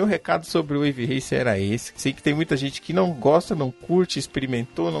testar. Meu recado sobre o Wave Race era esse. Sei que tem muita gente que não gosta, não curte,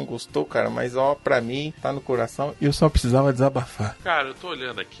 experimentou, não gostou, cara, mas ó, pra mim, tá no coração e eu só precisava desabafar. Cara, eu tô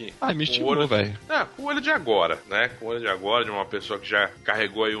olhando aqui. Me estimulou, velho. Com o olho de agora, né? Com o olho de agora, de uma pessoa que já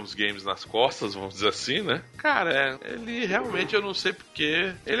carregou aí uns games nas costas, vamos dizer assim, né? Cara, ele realmente, eu não sei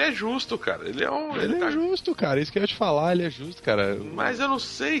porque, ele é justo, cara. Ele é justo, cara. Isso que eu ia te falar, ele é justo, cara. Mas eu não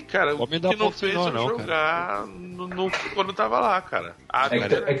sei, cara, o que não fez eu jogar quando tava lá, cara.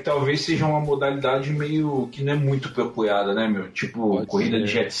 É que talvez seja uma modalidade meio que não é muito apropriada, né, meu? Tipo, pode corrida ser.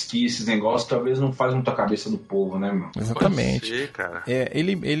 De jet ski, esses negócios, talvez não faz muito a cabeça do povo, né, meu? Exatamente. Pode ser, cara.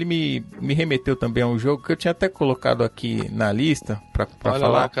 Ele me remeteu também a um jogo que eu tinha até colocado aqui na lista pra olha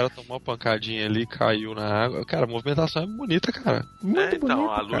falar. Lá, o cara tomou uma pancadinha ali, caiu na água. Cara, a movimentação é bonita, cara. Muito bonita, então,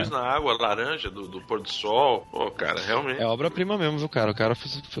 a luz na água, laranja do pôr do sol, pô, cara, realmente. É obra-prima mesmo, viu, cara? O cara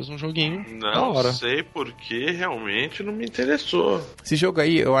fez um joguinho não da hora. Sei porque realmente não me interessou. Esse jogo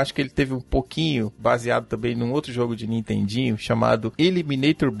aí, eu acho que ele teve um pouquinho baseado também num outro jogo de Nintendinho chamado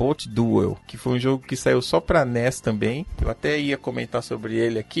Eliminator Boat Duel, que foi um jogo que saiu só pra NES também. Eu até ia comentar sobre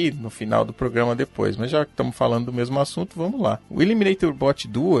ele aqui no final do programa depois, mas já que estamos falando do mesmo assunto, vamos lá. O Eliminator Boat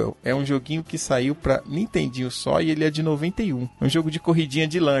Duel é um joguinho que saiu pra Nintendinho só e ele é de 91. É um jogo de corridinha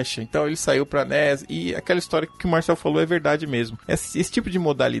de lancha, então ele saiu pra NES e aquela história que o Marcel falou é verdade mesmo. Esse tipo de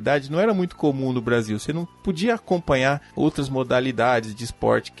modalidade não era muito comum no Brasil, você não podia acompanhar outras modalidades de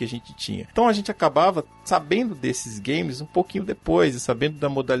esporte que a gente tinha. Então a gente acabava sabendo desses games um pouquinho depois, e sabendo da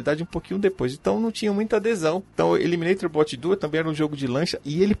modalidade um pouquinho depois, então não tinha muita adesão. Então Eliminator Boat Duel também era um jogo de lancha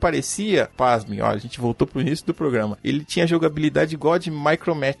e ele parecia, pasmem, olha, a gente voltou pro início do programa, ele tinha jogabilidade igual a de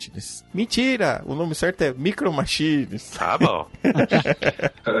Micro Machines. Mentira! O nome certo é Micro Machines. Tá bom.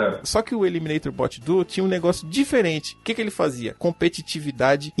 Só que o Eliminator Boat Duel tinha um negócio diferente. O que ele fazia?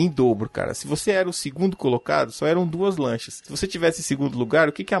 Competitividade em dobro, cara. Se você era o segundo colocado, só eram 2 lanchas. Se você tivesse em segundo lugar,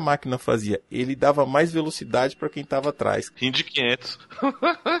 o que a máquina fazia? Ele dava mais velocidade pra quem tava atrás. Indy 500.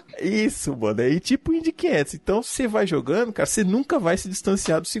 Isso, mano. É tipo Indy 500. Então, você vai jogando, cara, você nunca vai se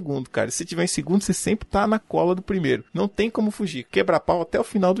distanciar do segundo, cara. Se você tiver em segundo, você sempre tá na cola do primeiro. Não tem como fugir. Quebra pau até o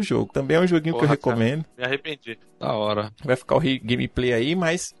final do jogo. Também é um joguinho que eu recomendo. Me arrependi. Da hora. Vai ficar o gameplay aí,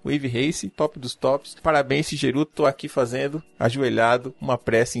 mas Wave Race, top dos tops. Parabéns, Shigeru. Tô aqui fazendo, ajoelhado, uma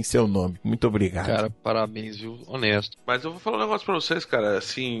prece em seu nome. Muito obrigado. Cara, parabéns, viu? Honesto. Mas eu vou falar um negócio pra vocês, cara.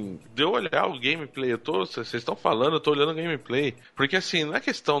 Assim, de eu olhar o gameplay, vocês estão falando, eu tô olhando o gameplay. Porque assim, não é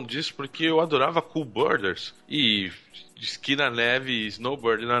questão disso, porque eu adorava Cool Birders. E esqui na neve,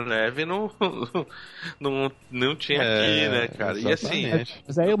 snowboard na neve não tinha aqui, né, cara? Exatamente.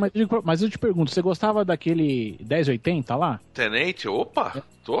 E assim... Mas eu te pergunto, você gostava daquele 1080 lá? Tenente? Opa!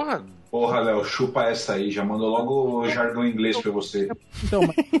 Porra, Léo, chupa essa aí, já mandou logo o jargão inglês pra você. Então,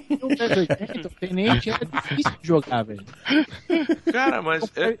 mas o 1080, o Tenente era difícil de jogar, velho. Cara, mas...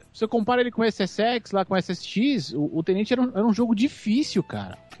 Você compara ele com o SSX, lá com o SSX, o Tenente era um jogo difícil,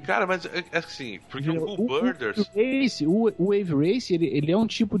 cara. Cara, mas é assim, porque o Cool Birders... O Wave Race, ele é um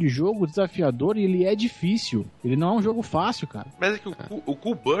tipo de jogo desafiador e ele é difícil. Ele não é um jogo fácil, cara. Mas é que o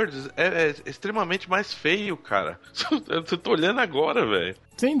Cool Birders é extremamente mais feio, cara. Eu tô olhando agora, velho.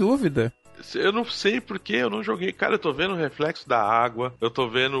 Sem dúvida. Eu não sei porque eu não joguei. Cara, eu tô vendo o reflexo da água, eu tô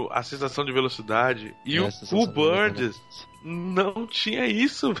vendo a sensação de velocidade. E o Cool Birders não tinha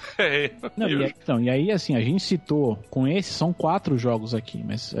isso, velho. E aí, assim, a gente citou, com esses, são 4 jogos aqui,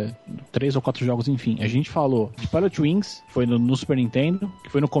 mas 3 ou 4 jogos, enfim. A gente falou de Pilot Wings, que foi no Super Nintendo, que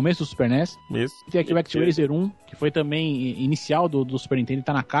foi no começo do Super NES. Isso. Tem aqui o ActRaiser 1, que foi também inicial do Super Nintendo,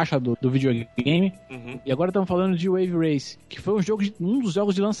 tá na caixa do videogame. Uhum. E agora estamos falando de Wave Race, que foi um dos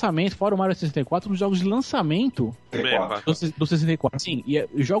jogos de lançamento, fora o Mario 64, um dos jogos de lançamento do 64. Sim, e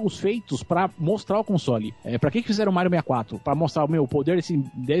jogos feitos pra mostrar o console. Pra que fizeram o Mario 64? Pra mostrar o poder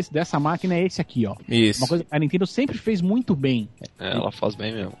dessa máquina é esse aqui, ó. Isso. Uma coisa que a Nintendo sempre fez muito bem. Ela faz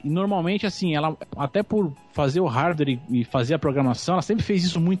bem mesmo. E normalmente, assim, ela, até por fazer o hardware e fazer a programação, ela sempre fez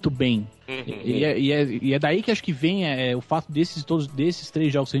isso muito bem. E é daí que acho que vem o fato desses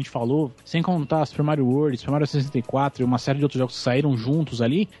 3 jogos que a gente falou, sem contar Super Mario World, Super Mario 64 e uma série de outros jogos que saíram juntos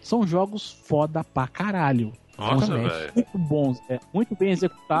ali, são jogos foda pra caralho. Nossa, velho. Muito bons, muito bem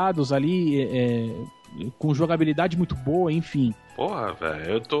executados ali, com jogabilidade muito boa, enfim. Porra,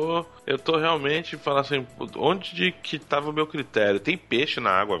 velho, eu tô realmente falando assim, onde que tava o meu critério? Tem peixe na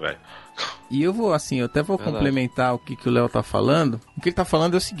água, velho. E eu até vou complementar o que o Léo tá falando. O que ele tá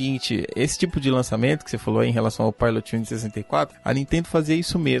falando é o seguinte, esse tipo de lançamento que você falou aí em relação ao Pilot Wing 64, a Nintendo fazia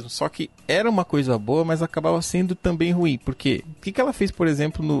isso mesmo, só que era uma coisa boa, mas acabava sendo também ruim, porque o que ela fez, por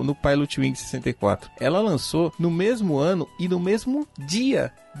exemplo, no Pilot Wing 64? Ela lançou no mesmo ano e no mesmo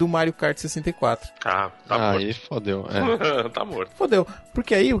dia do Mario Kart 64. Ah, tá morto. Aí fodeu. Tá morto. Fodeu.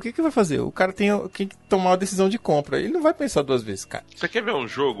 Porque aí, o que vai fazer? O cara tem que tomar uma decisão de compra. Ele não vai pensar duas vezes, cara. Você quer ver um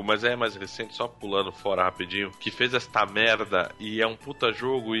jogo, mas é mais recente, só pulando fora rapidinho, que fez esta merda e é um puta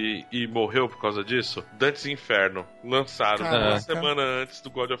jogo e morreu por causa disso? Dante's Inferno. Lançaram uma semana antes do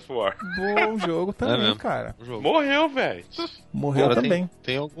God of War. Bom jogo também, cara. Morreu, velho. Morreu cara, também.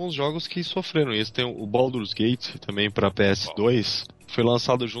 Tem alguns jogos que sofreram isso. Tem o Baldur's Gate também pra PS2. Foi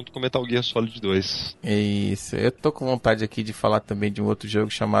lançado junto com Metal Gear Solid 2. Isso, eu tô com vontade aqui de falar também de um outro jogo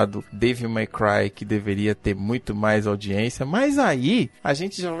chamado Devil May Cry, que deveria ter muito mais audiência, mas aí a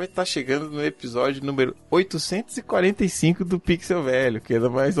gente já vai estar chegando no episódio número 845 do Pixel Velho, que é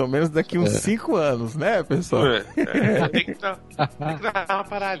mais ou menos daqui uns 5 anos, né, pessoal? Tem que dar uma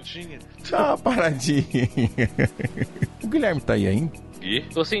paradinha. Dá uma paradinha. O Guilherme tá aí ainda? E?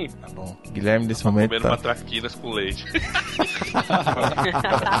 Tô sim. Tá bom. Guilherme, nesse momento, comendo uma traquinas com leite.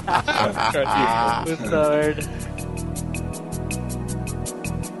 Puta merda.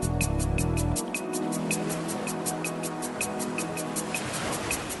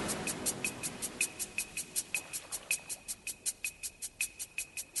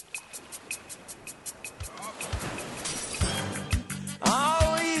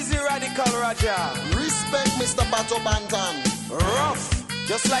 Easy Radical Roger. Respect Mr. Bato Bantan. Rough,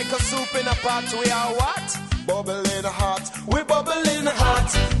 just like a soup in a pot. We are what? Bubbling hot. We bubbling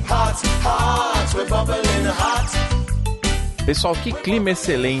hot, hot, hot. We bubbling hot. Pessoal, que clima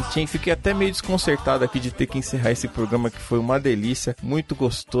excelente, hein? Fiquei até meio desconcertado aqui de ter que encerrar esse programa, que foi uma delícia, muito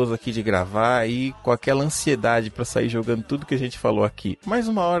gostoso aqui de gravar e com aquela ansiedade pra sair jogando tudo que a gente falou aqui. Mas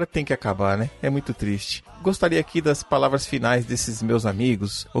uma hora tem que acabar, né? É muito triste. Gostaria aqui das palavras finais desses meus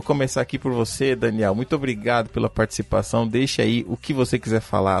amigos. Vou começar aqui por você, Daniel. Muito obrigado pela participação. Deixe aí o que você quiser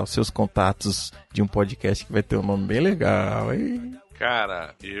falar, os seus contatos de um podcast que vai ter um nome bem legal, hein?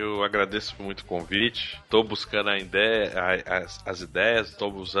 Cara, eu agradeço muito o convite. Tô buscando as ideias, tô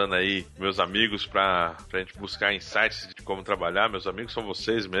usando aí meus amigos pra gente buscar insights de como trabalhar. Meus amigos são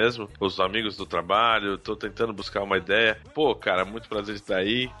vocês mesmo, os amigos do trabalho. Tô tentando buscar uma ideia. Pô, cara, muito prazer de estar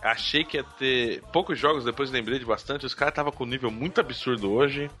aí. Achei que ia ter poucos jogos, depois lembrei de bastante. Os caras estavam com um nível muito absurdo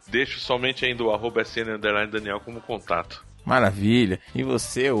hoje. Deixo somente ainda o @SN_Daniel como contato. Maravilha. E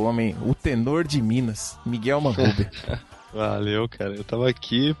você, o homem, o tenor de Minas, Miguel Manruber. Valeu, cara. Eu tava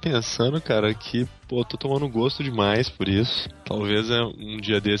aqui pensando, cara, que, pô, tô tomando gosto demais por isso. Talvez um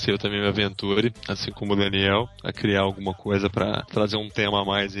dia desse eu também me aventure, assim como o Daniel, a criar alguma coisa pra trazer um tema a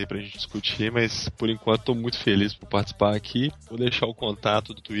mais aí pra gente discutir, mas por enquanto tô muito feliz por participar aqui. Vou deixar o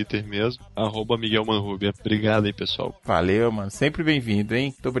contato do Twitter mesmo, @Miguel Manrubia. Obrigado aí, pessoal. Valeu, mano. Sempre bem-vindo,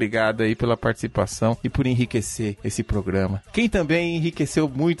 hein? Muito obrigado aí pela participação e por enriquecer esse programa. Quem também enriqueceu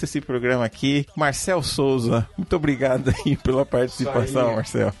muito esse programa aqui, Marcel Souza. Muito obrigado aí pela participação,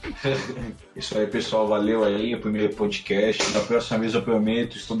 Marcel. Isso aí, pessoal. Valeu aí, o primeiro podcast. Da próxima vez eu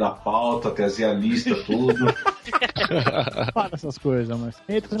prometo estudar a pauta, trazer a lista, tudo. Fala essas coisas, mas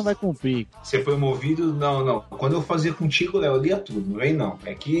eita, você não vai cumprir. Ser promovido, não. Quando eu fazia contigo, Léo, eu lia tudo, não vem não.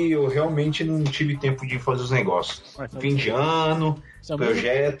 É que eu realmente não tive tempo de fazer os negócios. Fim de ano,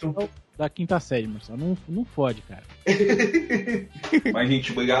 projeto. Da quinta série, Marcelo. Não fode, cara. Mas,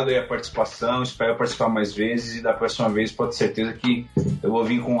 gente, obrigado aí a participação. Espero participar mais vezes. E da próxima vez, pode ter certeza que eu vou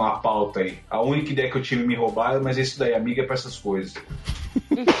vir com a pauta aí. A única ideia que eu tive me roubaram, mas isso daí, amiga, é pra essas coisas.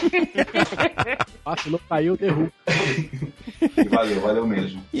 Vacilou, caiu, derruba. Valeu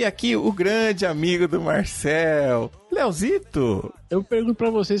mesmo. E aqui o grande amigo do Marcel, Leozito. Eu pergunto pra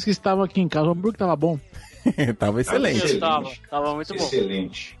vocês que estavam aqui em casa, o hambúrguer tava bom? Tava excelente. Tava muito bom.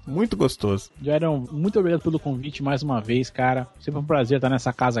 Excelente. Muito gostoso. Jairão, muito obrigado pelo convite mais uma vez, cara. Sempre um prazer estar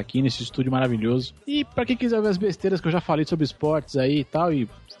nessa casa aqui, nesse estúdio maravilhoso. E pra quem quiser ver as besteiras que eu já falei sobre esportes aí e tal, e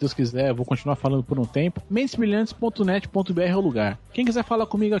se Deus quiser, eu vou continuar falando por um tempo, mentesbrilhantes.net.br é o lugar. Quem quiser falar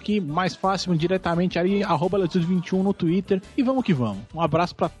comigo aqui, mais fácil, diretamente ali, @Latitude21 no Twitter. E vamos que vamos. Um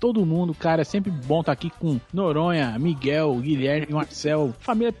abraço pra todo mundo, cara. É sempre bom estar aqui com Noronha, Miguel, Guilherme, Marcel.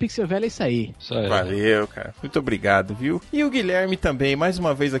 Família Pixel Velha, é isso aí. Valeu, cara. Muito obrigado, viu? E o Guilherme também, mais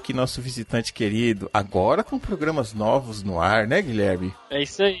uma vez aqui, nosso visitante querido. Agora com programas novos no ar, né, Guilherme? É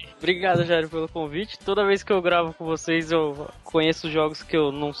isso aí. Obrigado, Jair, pelo convite. Toda vez que eu gravo com vocês, eu conheço jogos que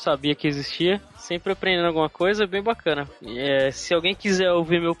eu não sabia que existia. Sempre aprendendo alguma coisa, bem bacana. Se alguém quiser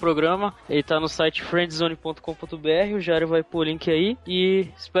ouvir meu programa, ele tá no site friendzone.com.br, o Jairo vai pôr o link aí, e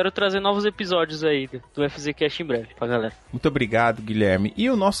espero trazer novos episódios aí do FZCast em breve pra galera. Muito obrigado, Guilherme. E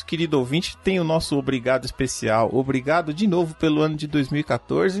o nosso querido ouvinte tem o nosso obrigado especial. Obrigado de novo pelo ano de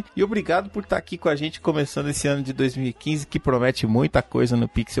 2014 e obrigado por estar aqui com a gente começando esse ano de 2015 que promete muita coisa no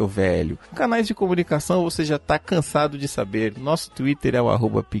Pixel Velho. Canais de comunicação você já tá cansado de saber. Nosso Twitter é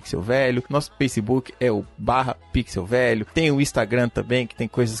o @pixelvelho, nosso Facebook é o /pixelvelho, tem o Instagram também, que tem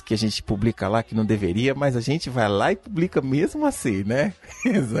coisas que a gente publica lá que não deveria, mas a gente vai lá e publica mesmo assim, né?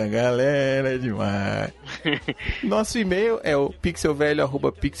 Essa galera é demais. Nosso e-mail é o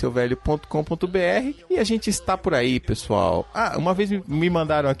pixelvelho@pixelvelho.com.br e a gente está por aí, pessoal. Uma vez me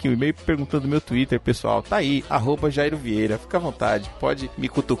mandaram aqui um e-mail perguntando do meu Twitter, pessoal. Tá aí, @Jairo Vieira. Fica à vontade, pode me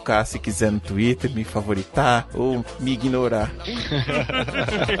cutucar se quiser no Twitter, me favoritar ou me ignorar.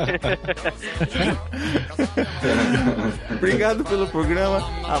 Obrigado pelo programa.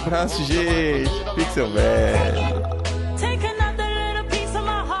 Abraço, gente. Pixel Velho.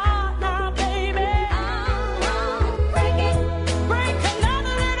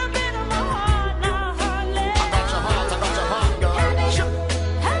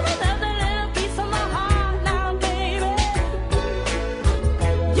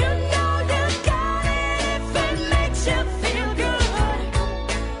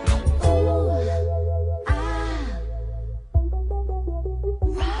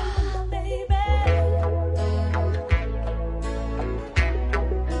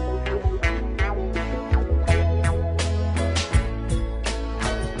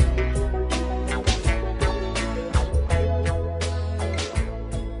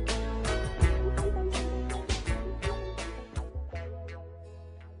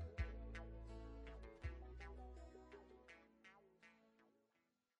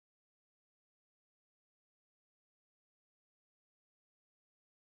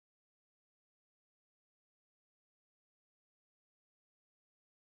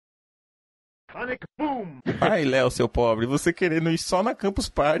 Sonic Boom! Ai, Léo, seu pobre, você querendo ir só na Campus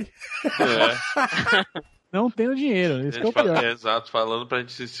Party. Não tenho dinheiro, isso que é o pior. Exato, falando pra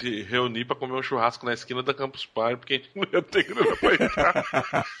gente se reunir pra comer um churrasco na esquina da Campus Party, porque a gente não ia ter grana pra entrar.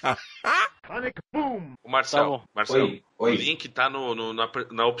 Sonic Boom! O Marcel, Tá Marcel, Oi. o link tá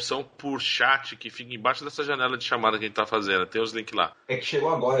na opção por chat, que fica embaixo dessa janela de chamada que a gente tá fazendo. Tem os links lá. É que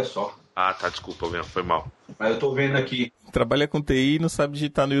chegou agora só. Ah, tá, desculpa mesmo, foi mal. Mas eu tô vendo aqui. Trabalha com TI e não sabe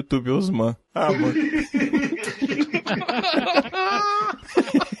digitar no YouTube, Osman. Mano.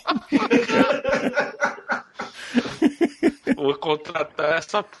 Vou contratar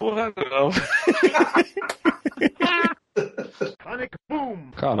essa porra não. Sonic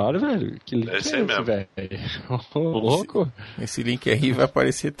Boom! Caralho, velho. Que link Esse é aí esse, mesmo. velho? Ô, louco. Esse link aí vai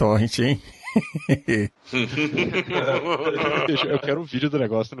aparecer torrent, hein? Eu quero um vídeo do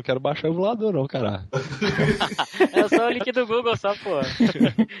negócio, eu não quero baixar o emulador não, cara. É só o link do Google, só, pô.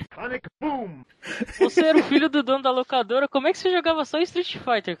 Sonic Boom! Você era o filho do dono da locadora, como é que você jogava só Street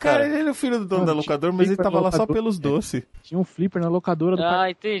Fighter, Cara, cara? ele era o filho do dono da locadora, mas ele tava lá só pelos doces. Tinha um flipper na locadora do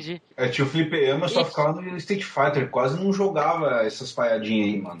Entendi. Tinha o fliperama, só ficava no Street Fighter. Quase não jogava essas palhadinhas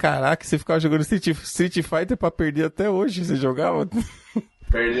aí, mano. Caraca, você ficava jogando Street Fighter pra perder até hoje, você jogava?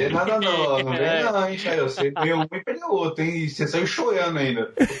 Perder nada não vem não, hein, Jair. Você ganhou um e perdeu outro, hein? E você saiu chorando ainda.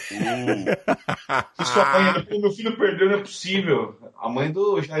 E sua mãe, meu filho perdeu, não é possível. A mãe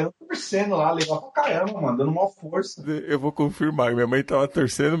do Jair tá torcendo lá, legal pra caramba, mano, dando maior força. Eu vou confirmar, minha mãe tava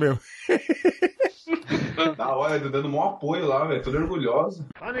torcendo mesmo. Da hora, dando maior apoio lá, velho, toda orgulhosa.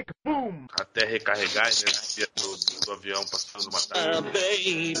 Sonic Boom! Até recarregar a energia do avião passando uma tarde.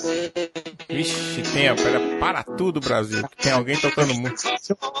 Vixe, para tudo, Brasil. Tem alguém tocando música.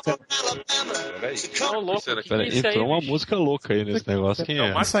 Peraí. Entrou uma música louca aí nesse negócio. Quem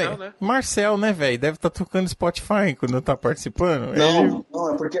é? Marcel, né? Marcel, né, velho? Deve estar tocando Spotify quando tá participando. Não,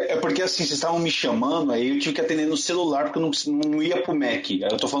 é porque assim, vocês estavam me chamando, aí eu tive que atender no celular, porque eu não ia pro Mac. Aí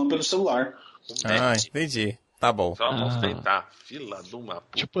eu tô falando pelo celular. Entendi. Tá bom. Só vamos tentar. Fila de uma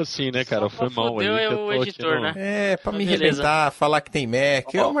puta. Tipo assim, né, cara? Foi mal aí. É o editor, né? É, pra me Beleza. arrebentar, falar que tem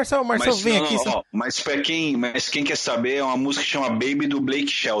Mac. Marcel, vem aqui. Mas quem quer saber, é uma música que chama Baby do Blake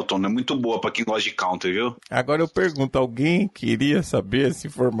Shelton. É muito boa pra quem gosta de country, viu? Agora eu pergunto, alguém queria saber essa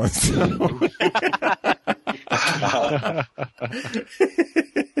informação?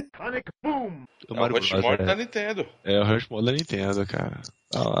 Sonic Boom! É o Rushmore da Nintendo. É o Rushmore da Nintendo, cara.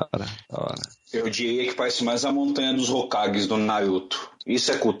 Da hora. Eu diria que parece mais a montanha dos Hokages do Naruto.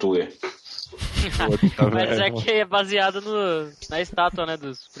 Isso é cultura. Mas é que é baseado na estátua, né,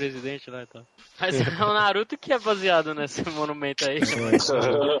 dos presidentes lá e tal. Mas é o Naruto que é baseado nesse monumento aí.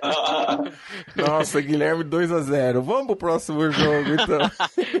 Nossa, Guilherme 2-0. Vamos pro próximo jogo, então.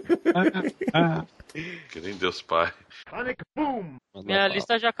 Que nem Deus Pai. Sonic Boom! Minha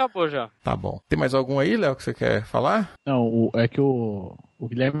lista já acabou já. Tá bom. Tem mais algum aí, Léo, que você quer falar? Não, é que o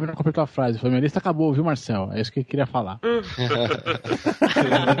Guilherme não completou a frase. Foi: minha lista acabou, viu, Marcel? É isso que eu queria falar.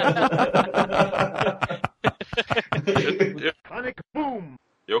 Sonic Boom!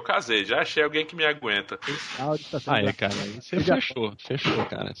 Eu casei, já achei alguém que me aguenta. Aí, cara, você fechou,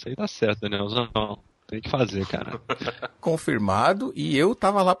 cara. Isso aí tá certo, Danielzão. Tem que fazer, cara. Confirmado, e eu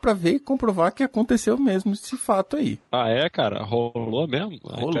tava lá pra ver e comprovar que aconteceu mesmo esse fato aí. Ah, é, cara? Rolou mesmo?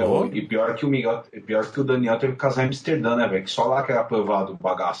 Rolou. E pior que o Daniel teve que casar em Amsterdã, né, velho? Que só lá que era aprovado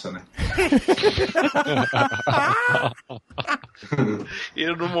bagaça, né? E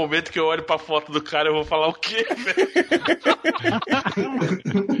no momento que eu olho pra foto do cara, eu vou falar o quê, velho?